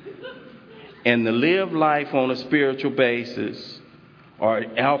 And to live life on a spiritual basis or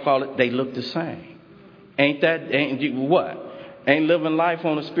alcoholic, they look the same. Ain't living life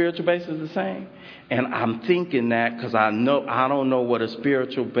on a spiritual basis the same? And I'm thinking that because I don't know what a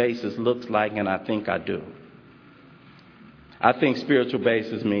spiritual basis looks like, and I think I do. I think spiritual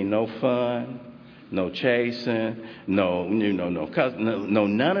basis mean no fun, no chasing, no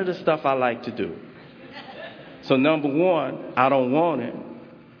none of the stuff I like to do. So number one, I don't want it.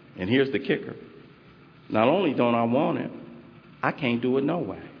 And here's the kicker. Not only don't I want it, I can't do it no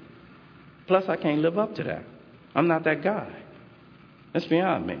way. Plus, I can't live up to that. I'm not that guy. That's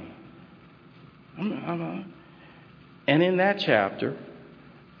beyond me. And in that chapter,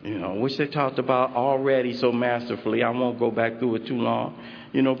 which they talked about already so masterfully, I won't go back through it too long,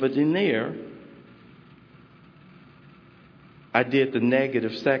 but in there, I did the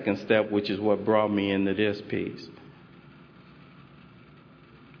negative second step, which is what brought me into this piece.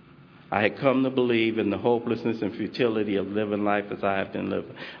 I had come to believe in the hopelessness and futility of living life as I have been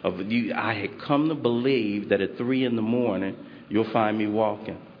living. I had come to believe that at 3 a.m, you'll find me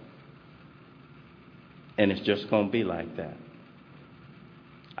walking. And it's just going to be like that.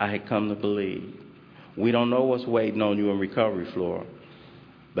 I had come to believe. We don't know what's waiting on you in recovery, Flora,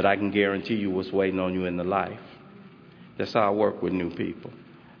 but I can guarantee you what's waiting on you in the life. That's how I work with new people.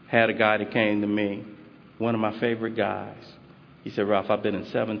 Had a guy that came to me, one of my favorite guys. He said, Ralph, I've been in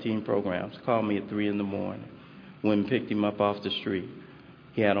 17 programs. Called me at 3 a.m. Went and picked him up off the street.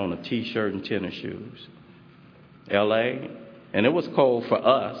 He had on a T-shirt and tennis shoes. L.A., and it was cold for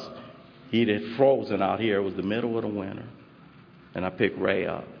us. He'd had frozen out here. It was the middle of the winter. And I picked Ray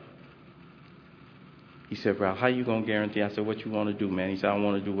up. He said, Ralph, how you going to guarantee? I said, what you want to do, man? He said, I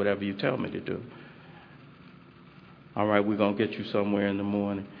want to do whatever you tell me to do. All right, we're going to get you somewhere in the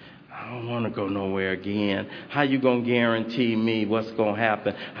morning. I don't want to go nowhere again. How you going to guarantee me what's going to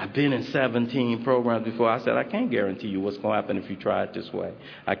happen? I've been in 17 programs before. I said, I can't guarantee you what's going to happen if you try it this way.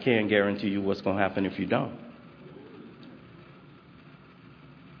 I can't guarantee you what's going to happen if you don't.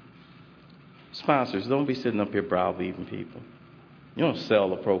 Sponsors, don't be sitting up here browbeating people. You don't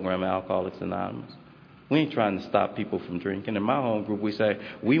sell a program, Alcoholics Anonymous. We ain't trying to stop people from drinking. In my home group, we say,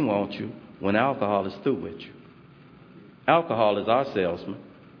 we want you when alcohol is through with you. Alcohol is our salesman.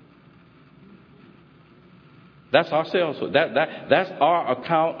 That's our salesman. That's our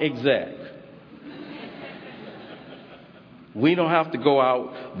account exec. We don't have to go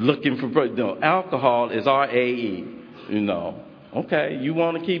out looking for... alcohol is our AE, Okay, you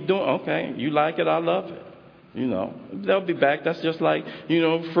want to keep doing... Okay, you like it, I love it. They'll be back. That's just like,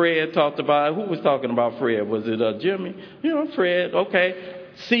 Fred talked about... Who was talking about Fred? Was it Jimmy? Fred, okay,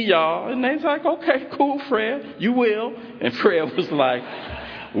 see y'all. And they's like, okay, cool, Fred, you will. And Fred was like,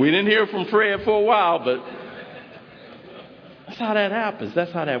 we didn't hear from Fred for a while, but... That's how that happens.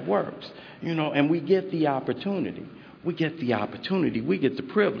 That's how that works. And we get the opportunity. We get the opportunity. We get the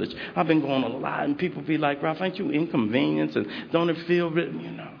privilege. I've been going a lot, and people be like, Ralph, ain't you inconvenienced? And don't it feel,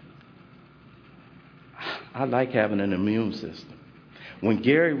 I like having an immune system. When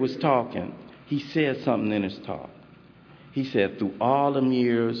Gary was talking, he said something in his talk. He said, through all them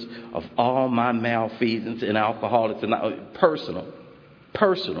years of all my malfeasance and alcoholics and personal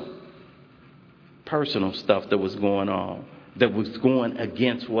stuff that was going on, that was going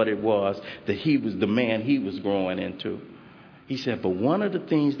against what it was that he was the man he was growing into. He said, but one of the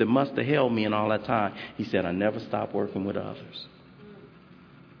things that must have held me in all that time, he said, I never stopped working with others.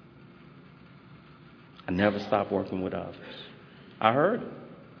 I never stopped working with others. I heard it.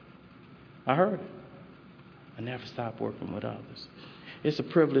 I never stopped working with others. It's a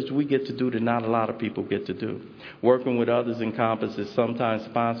privilege we get to do that not a lot of people get to do. Working with others encompasses sometimes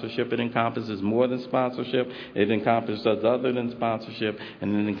sponsorship. It encompasses more than sponsorship. It encompasses other than sponsorship.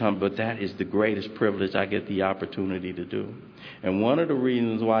 But that is the greatest privilege I get the opportunity to do. And one of the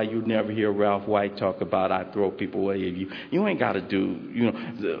reasons why you never hear Ralph White talk about I throw people away. You ain't got to do,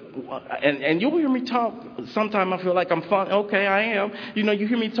 and you'll hear me talk. Sometimes I feel like I'm fun. Okay, I am. You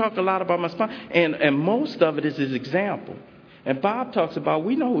hear me talk a lot about my sponsor. And most of it is his example. And Bob talks about,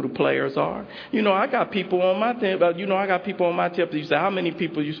 we know who the players are. I got people on my tip. I got people on my tip that you say, how many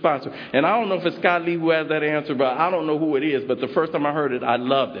people you sponsor? And I don't know if it's Scott Lee who has that answer, but I don't know who it is. But the first time I heard it, I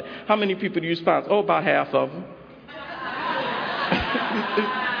loved it. How many people do you sponsor? Oh, about half of them.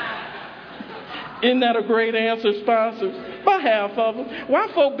 Isn't that a great answer, sponsors? About half of them.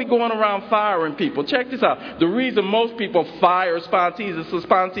 Why folk be going around firing people? Check this out. The reason most people fire sponsees is the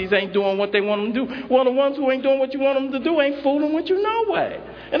sponsees ain't doing what they want them to do. Well, the ones who ain't doing what you want them to do ain't fooling with you no way.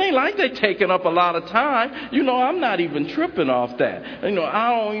 It ain't like they taking up a lot of time. I'm not even tripping off that. I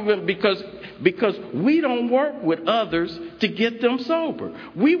don't even, because we don't work with others to get them sober.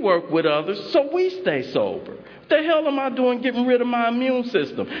 We work with others so we stay sober. What the hell am I doing getting rid of my immune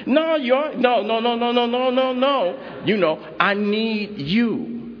system? No. I need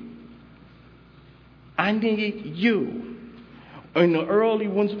you. I need you. In the early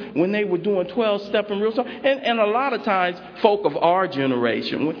ones, when they were doing 12-step and real stuff, and a lot of times, folk of our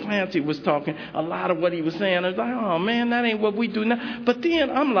generation, when Clancy was talking, a lot of what he was saying, I was like, oh man, that ain't what we do now. But then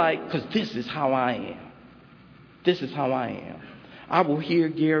I'm like, because this is how I am. This is how I am. I will hear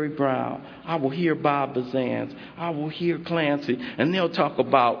Gary Brown. I will hear Bob Bazans. I will hear Clancy. And they'll talk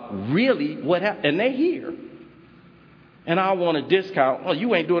about really what happened. And they hear. And I want to discount. Oh,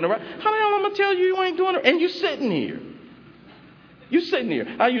 you ain't doing it right. How the hell am I going to tell you ain't doing it? And you're sitting here. You're sitting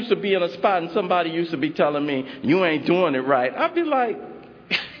here. I used to be in a spot and somebody used to be telling me, you ain't doing it right. I'd be like,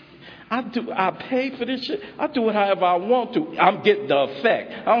 I pay for this shit. I do it however I want to. I'm getting the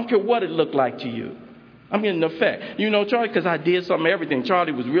effect. I don't care what it looked like to you. I'm getting the effect. Charlie, because I did everything.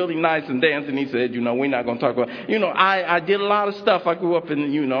 Charlie was really nice and dancing. He said, we're not going to talk about, I did a lot of stuff. I grew up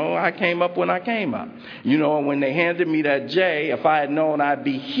in, I came up when I came up. When they handed me that J, if I had known I'd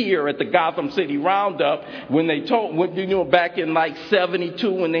be here at the Gotham City Roundup, when they told, back in like 72,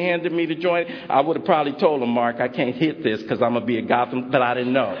 when they handed me the joint, I would have probably told them, Mark, I can't hit this because I'm going to be at Gotham, but I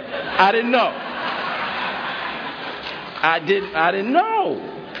didn't know. I didn't know.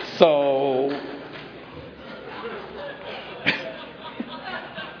 So...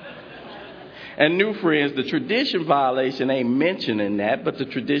 And new friends, the tradition violation ain't mentioning that, but the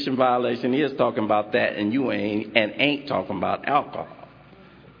tradition violation is talking about that, and you ain't talking about alcohol.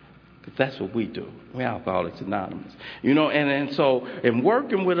 Because that's what we do. We're Alcoholics Anonymous. And so in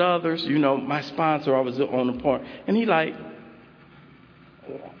working with others, my sponsor, I was on the point, and he like,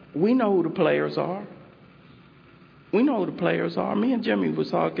 we know who the players are. We know who the players are. Me and Jimmy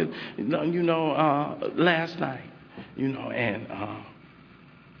was talking, last night,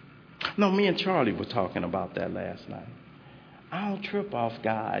 me and Charlie were talking about that last night. I don't trip off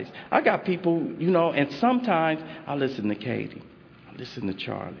guys. I got people, and sometimes I listen to Katie. I listen to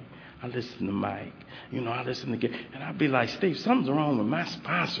Charlie. I listen to Mike. I listen to Gary. And I'll be like, Steve, something's wrong with my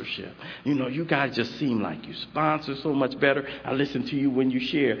sponsorship. You guys just seem like you sponsor so much better. I listen to you when you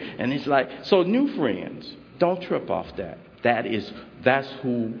share. And it's like, so new friends, don't trip off that. That's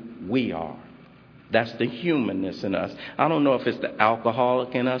who we are. That's the humanness in us. I don't know if it's the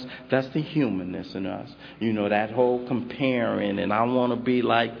alcoholic in us. That's the humanness in us. That whole comparing and I want to be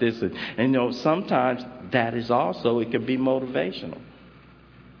like this. And sometimes that is also, it can be motivational.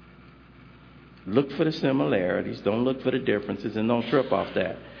 Look for the similarities. Don't look for the differences and don't trip off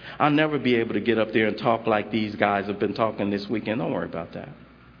that. I'll never be able to get up there and talk like these guys have been talking this weekend. Don't worry about that.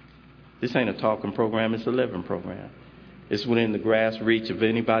 This ain't a talking program. It's a living program. It's within the grass reach of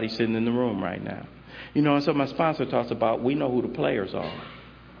anybody sitting in the room right now. And so my sponsor talks about we know who the players are.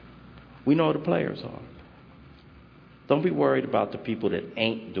 We know who the players are. Don't be worried about the people that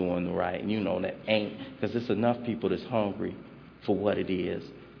ain't doing the right. That ain't. Because there's enough people that's hungry for what it is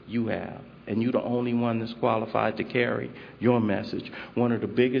you have. And you're the only one that's qualified to carry your message. One of the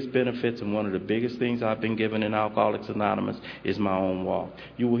biggest benefits and one of the biggest things I've been given in Alcoholics Anonymous is my own walk.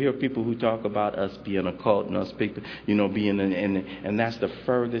 You will hear people who talk about us being a cult and us being and that's the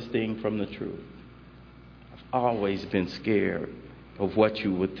furthest thing from the truth. I've always been scared of what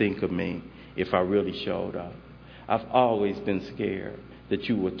you would think of me if I really showed up. I've always been scared that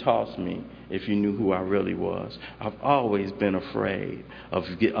you would toss me if you knew who I really was. I've always been afraid of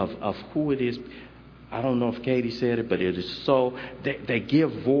who it is. I don't know if Katie said it, but it is so, they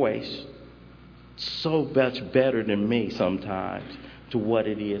give voice so much better than me sometimes to what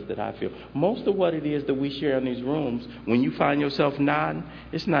it is that I feel. Most of what it is that we share in these rooms, when you find yourself nodding,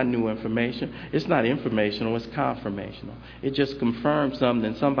 it's not new information. It's not informational. It's confirmational. It just confirms something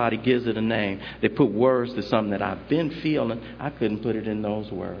and somebody gives it a name. They put words to something that I've been feeling. I couldn't put it in those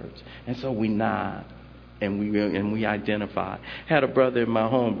words. And so we nod and we identify. Had a brother in my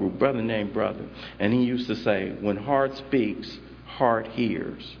home group, brother named Brother, and he used to say, when heart speaks, heart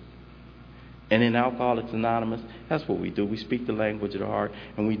hears. And in Alcoholics Anonymous, that's what we do. We speak the language of the heart,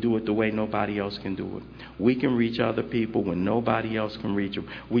 and we do it the way nobody else can do it. We can reach other people when nobody else can reach them.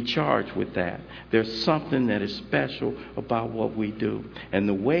 We charge with that. There's something that is special about what we do. And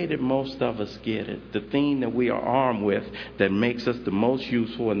the way that most of us get it, the thing that we are armed with that makes us the most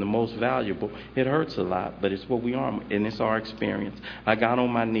useful and the most valuable, it hurts a lot, but it's what we are, and it's our experience. I got on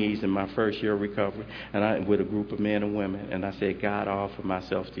my knees in my first year of recovery and with a group of men and women, and I said, God, I offer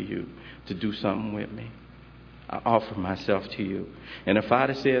myself to you to do something with me. I offer myself to you. And if I'd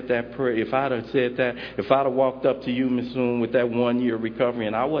have said that prayer, if I'd have walked up to you, Ms. Soon, with that 1 year recovery,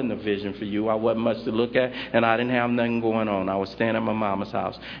 and I wasn't a vision for you, I wasn't much to look at, and I didn't have nothing going on. I was staying at my mama's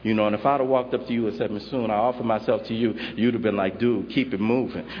house, and if I'd have walked up to you and said, Ms. Soon, I offer myself to you, you'd have been like, dude, keep it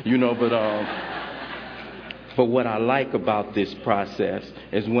moving, But what I like about this process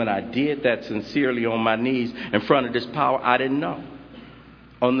is when I did that sincerely on my knees in front of this power, I didn't know.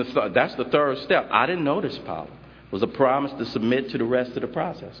 That's the third step. I didn't know this power. It was a promise to submit to the rest of the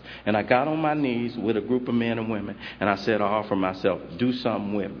process. And I got on my knees with a group of men and women, and I said, I offer myself, do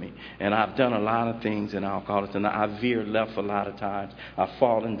something with me. And I've done a lot of things in Alcoholics, and I've veered left a lot of times. I've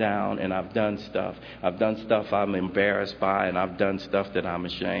fallen down, and I've done stuff. I've done stuff I'm embarrassed by, and I've done stuff that I'm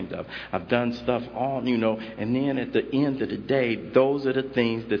ashamed of. I've done stuff and then at the end of the day, those are the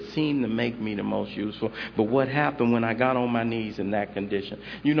things that seem to make me the most useful. But what happened when I got on my knees in that condition?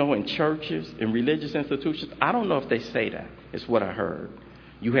 In churches, in religious institutions, I don't know if they say that. It's what I heard.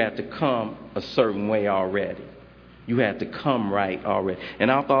 You had to come a certain way already. You had to come right already.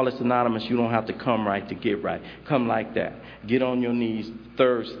 In Alcoholics Anonymous, you don't have to come right to get right. Come like that. Get on your knees.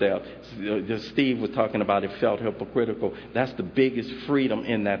 Third step. Steve was talking about it felt hypocritical. That's the biggest freedom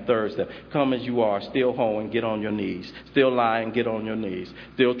in that third step. Come as you are, still hoeing, get on your knees. Still lying, get on your knees.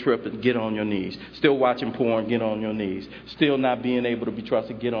 Still tripping, get on your knees. Still watching porn, get on your knees. Still not being able to be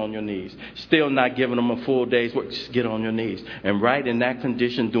trusted, get on your knees. Still not giving them a full day's work, just get on your knees. And right in that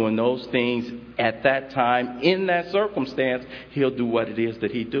condition, doing those things at that time, in that circumstance, he'll do what it is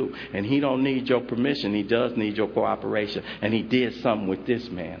that he do. And he don't need your permission. He does need your cooperation. And he did something with this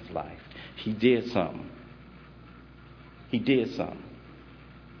man's life. He did something. He did something.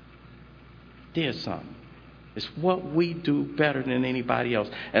 Did something. It's what we do better than anybody else.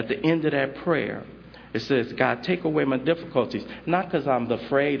 At the end of that prayer, it says, God, take away my difficulties. Not because I'm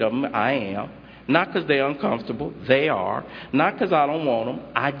afraid of them. I am. Not because they're uncomfortable. They are. Not because I don't want them.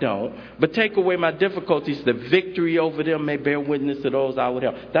 I don't. But take away my difficulties. The victory over them may bear witness to those I would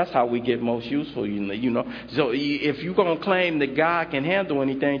help. That's how we get most useful, So if you're going to claim that God can handle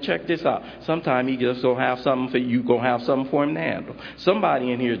anything, check this out. Sometimes he just going to have something for you. Going to have something for him to handle.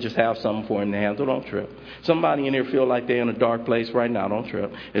 Somebody in here just have something for him to handle. Don't trip. Somebody in here feel like they're in a dark place right now. Don't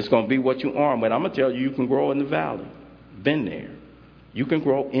trip. It's going to be what you are. But I'm going to tell you, you can grow in the valley. Been there. You can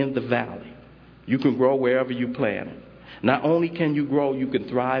grow in the valley. You can grow wherever you plant it. Not only can you grow, you can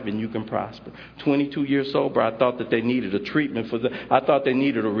thrive and you can prosper. 22 years sober, I thought that they needed a treatment I thought they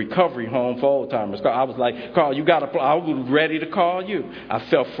needed a recovery home for old timers. I was like, Carl, I was ready to call you. I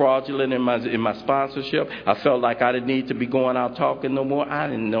felt fraudulent in my sponsorship. I felt like I didn't need to be going out talking no more. I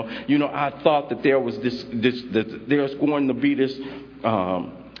didn't know. I thought that there was there's going to be this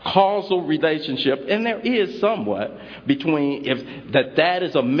causal relationship, and there is somewhat between that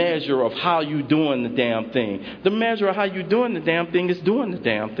is a measure of how you doing the damn thing. The measure of how you doing the damn thing is doing the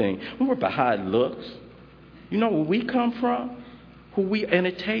damn thing. We worry about how it looks. Where we come from,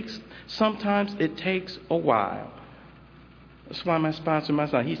 sometimes it takes a while. That's why my sponsor, my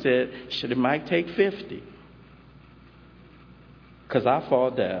son, he said, it might take 50. Because I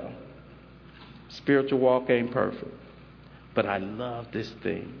fall down. Spiritual walk ain't perfect. But I love this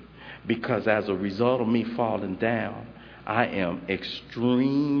thing because as a result of me falling down, I am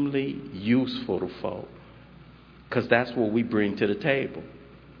extremely useful to folk because that's what we bring to the table.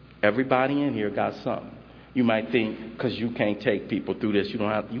 Everybody in here got something. You might think because you can't take people through this, you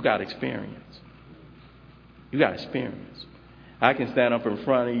got experience. You got experience. I can stand up in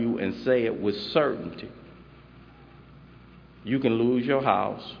front of you and say it with certainty. You can lose your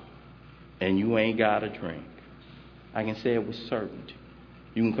house and you ain't got a drink. I can say it with certainty.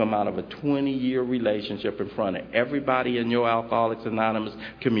 You can come out of a 20-year relationship in front of everybody in your Alcoholics Anonymous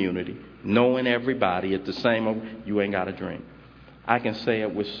community, knowing everybody at the same moment, you ain't got a drink. I can say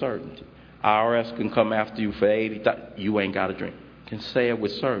it with certainty. IRS can come after you for $80,000, you ain't got a drink. Can say it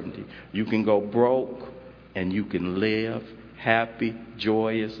with certainty. You can go broke and you can live happy,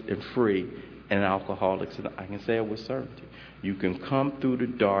 joyous, and free and Alcoholics, and I can say it with certainty. You can come through the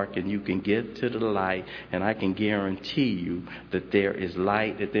dark and you can get to the light, and I can guarantee you that there is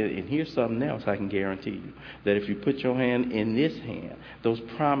light. And here's something else I can guarantee you, that if you put your hand in this hand, those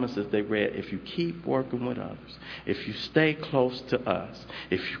promises they read, if you keep working with others, if you stay close to us,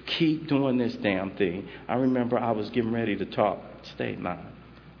 if you keep doing this damn thing. I remember I was getting ready to talk, stay in line,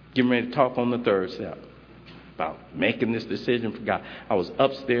 getting ready to talk on the third step about making this decision for God. I was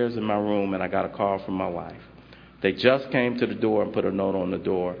upstairs in my room and I got a call from my wife. They just came to the door and put a note on the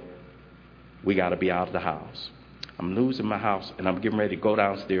door. We got to be out of the house. I'm losing my house and I'm getting ready to go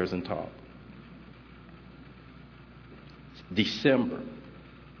downstairs and talk. It's December.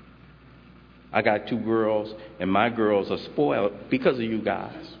 I got 2 girls, and my girls are spoiled because of you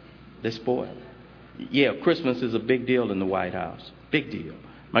guys. They're spoiled. Yeah, Christmas is a big deal in the White House. Big deal.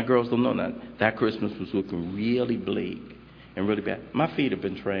 My girls don't know that. That Christmas was looking really bleak and really bad. My feet have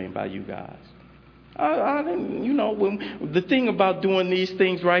been trained by you guys. I didn't, when the thing about doing these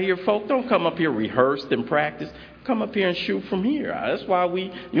things right here, folk, don't come up here rehearsed and practice. Come up here and shoot from here. That's why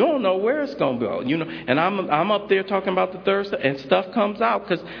you don't know where it's going to go. And I'm up there talking about the Thursday, and stuff comes out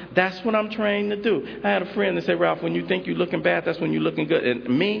because that's what I'm trained to do. I had a friend that said, Ralph, when you think you're looking bad, that's when you're looking good.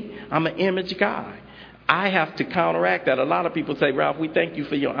 And me, I'm an image guy. I have to counteract that. A lot of people say, Ralph, we thank you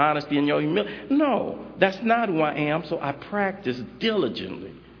for your honesty and your humility. No, that's not who I am. So I practice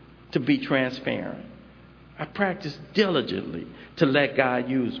diligently to be transparent. I practice diligently to let God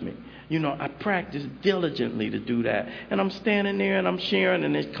use me. I practice diligently to do that. And I'm standing there and I'm sharing,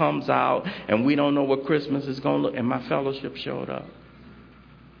 and it comes out, and we don't know what Christmas is going to look. And my fellowship showed up.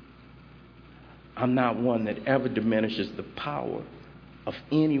 I'm not one that ever diminishes the power of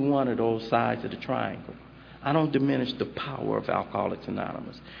any one of those sides of the triangle. I don't diminish the power of Alcoholics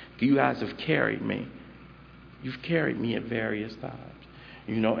Anonymous. You guys have carried me. You've carried me at various times.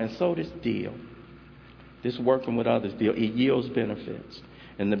 And so this deal, this working with others deal, it yields benefits.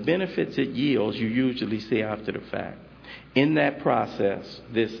 And the benefits it yields, you usually see after the fact. In that process,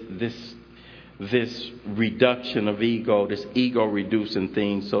 this reduction of ego, this ego reducing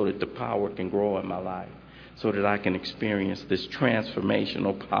thing so that the power can grow in my life, so that I can experience this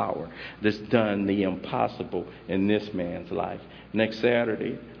transformational power that's done the impossible in this man's life. Next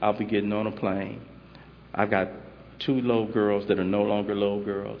Saturday, I'll be getting on a plane. I've got 2 little girls that are no longer little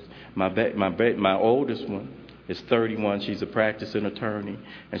girls. My oldest one is 31. She's a practicing attorney,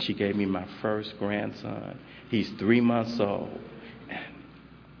 and she gave me my first grandson. He's 3 months old.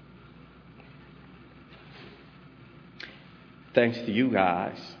 Thanks to you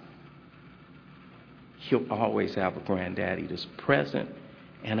guys, he'll always have a granddaddy that's present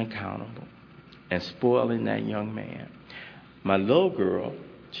and accountable and spoiling that young man. My little girl,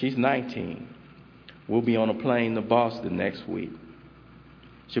 she's 19. We'll be on a plane to Boston next week.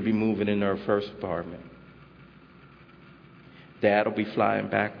 She'll be moving in her first apartment. Dad will be flying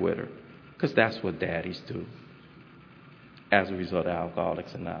back with her, because that's what daddies do as a result of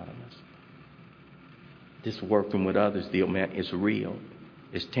Alcoholics Anonymous. This working with others deal, man, is real.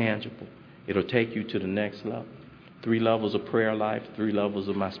 It's tangible. It'll take you to the next level. 3 levels of prayer life, 3 levels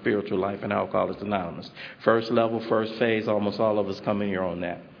of my spiritual life in Alcoholics Anonymous. First level, first phase, almost all of us come in here on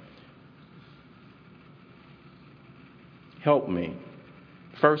that. Help me.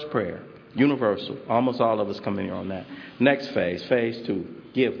 First prayer, universal. Almost all of us come in here on that. Next phase, phase 2,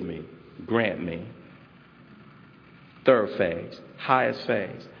 give me, grant me. Third phase,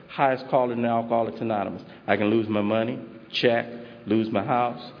 highest calling in Alcoholics Anonymous. I can lose my money, check. Lose my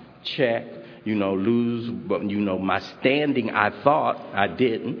house, check. Lose, my standing, I thought I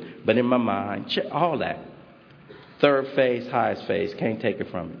didn't, but in my mind, check, all that. Third phase, highest phase, can't take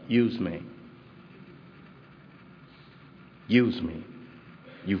it from me. Use me. Use me.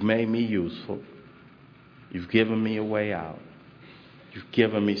 You've made me useful. You've given me a way out. You've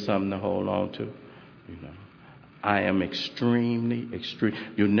given me something to hold on to. I am extreme.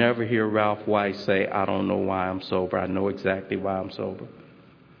 You'll never hear Ralph White say, I don't know why I'm sober. I know exactly why I'm sober.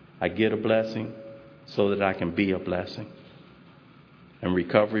 I get a blessing so that I can be a blessing. And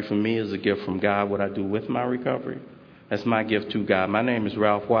recovery for me is a gift from God. What I do with my recovery, that's my gift to God. My name is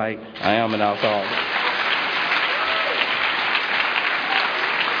Ralph White. I am an alcoholic.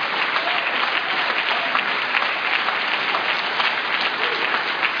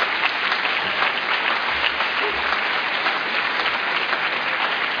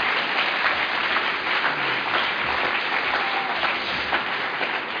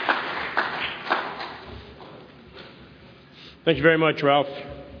 Thank you very much, Ralph.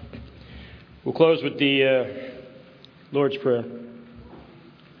 We'll close with the Lord's Prayer.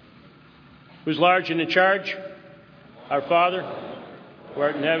 Who's large and in charge? Our Father, who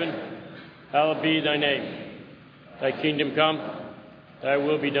art in heaven, Hallowed be thy name. Thy kingdom come, thy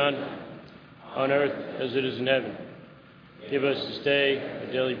will be done, on earth as it is in heaven. Give us this day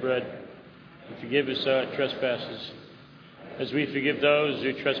our daily bread, and forgive us our trespasses, as we forgive those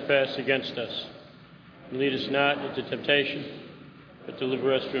who trespass against us. And lead us not into temptation, but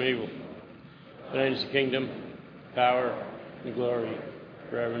deliver us from evil. For thine is the kingdom, power, and glory,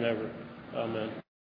 forever and ever. Amen.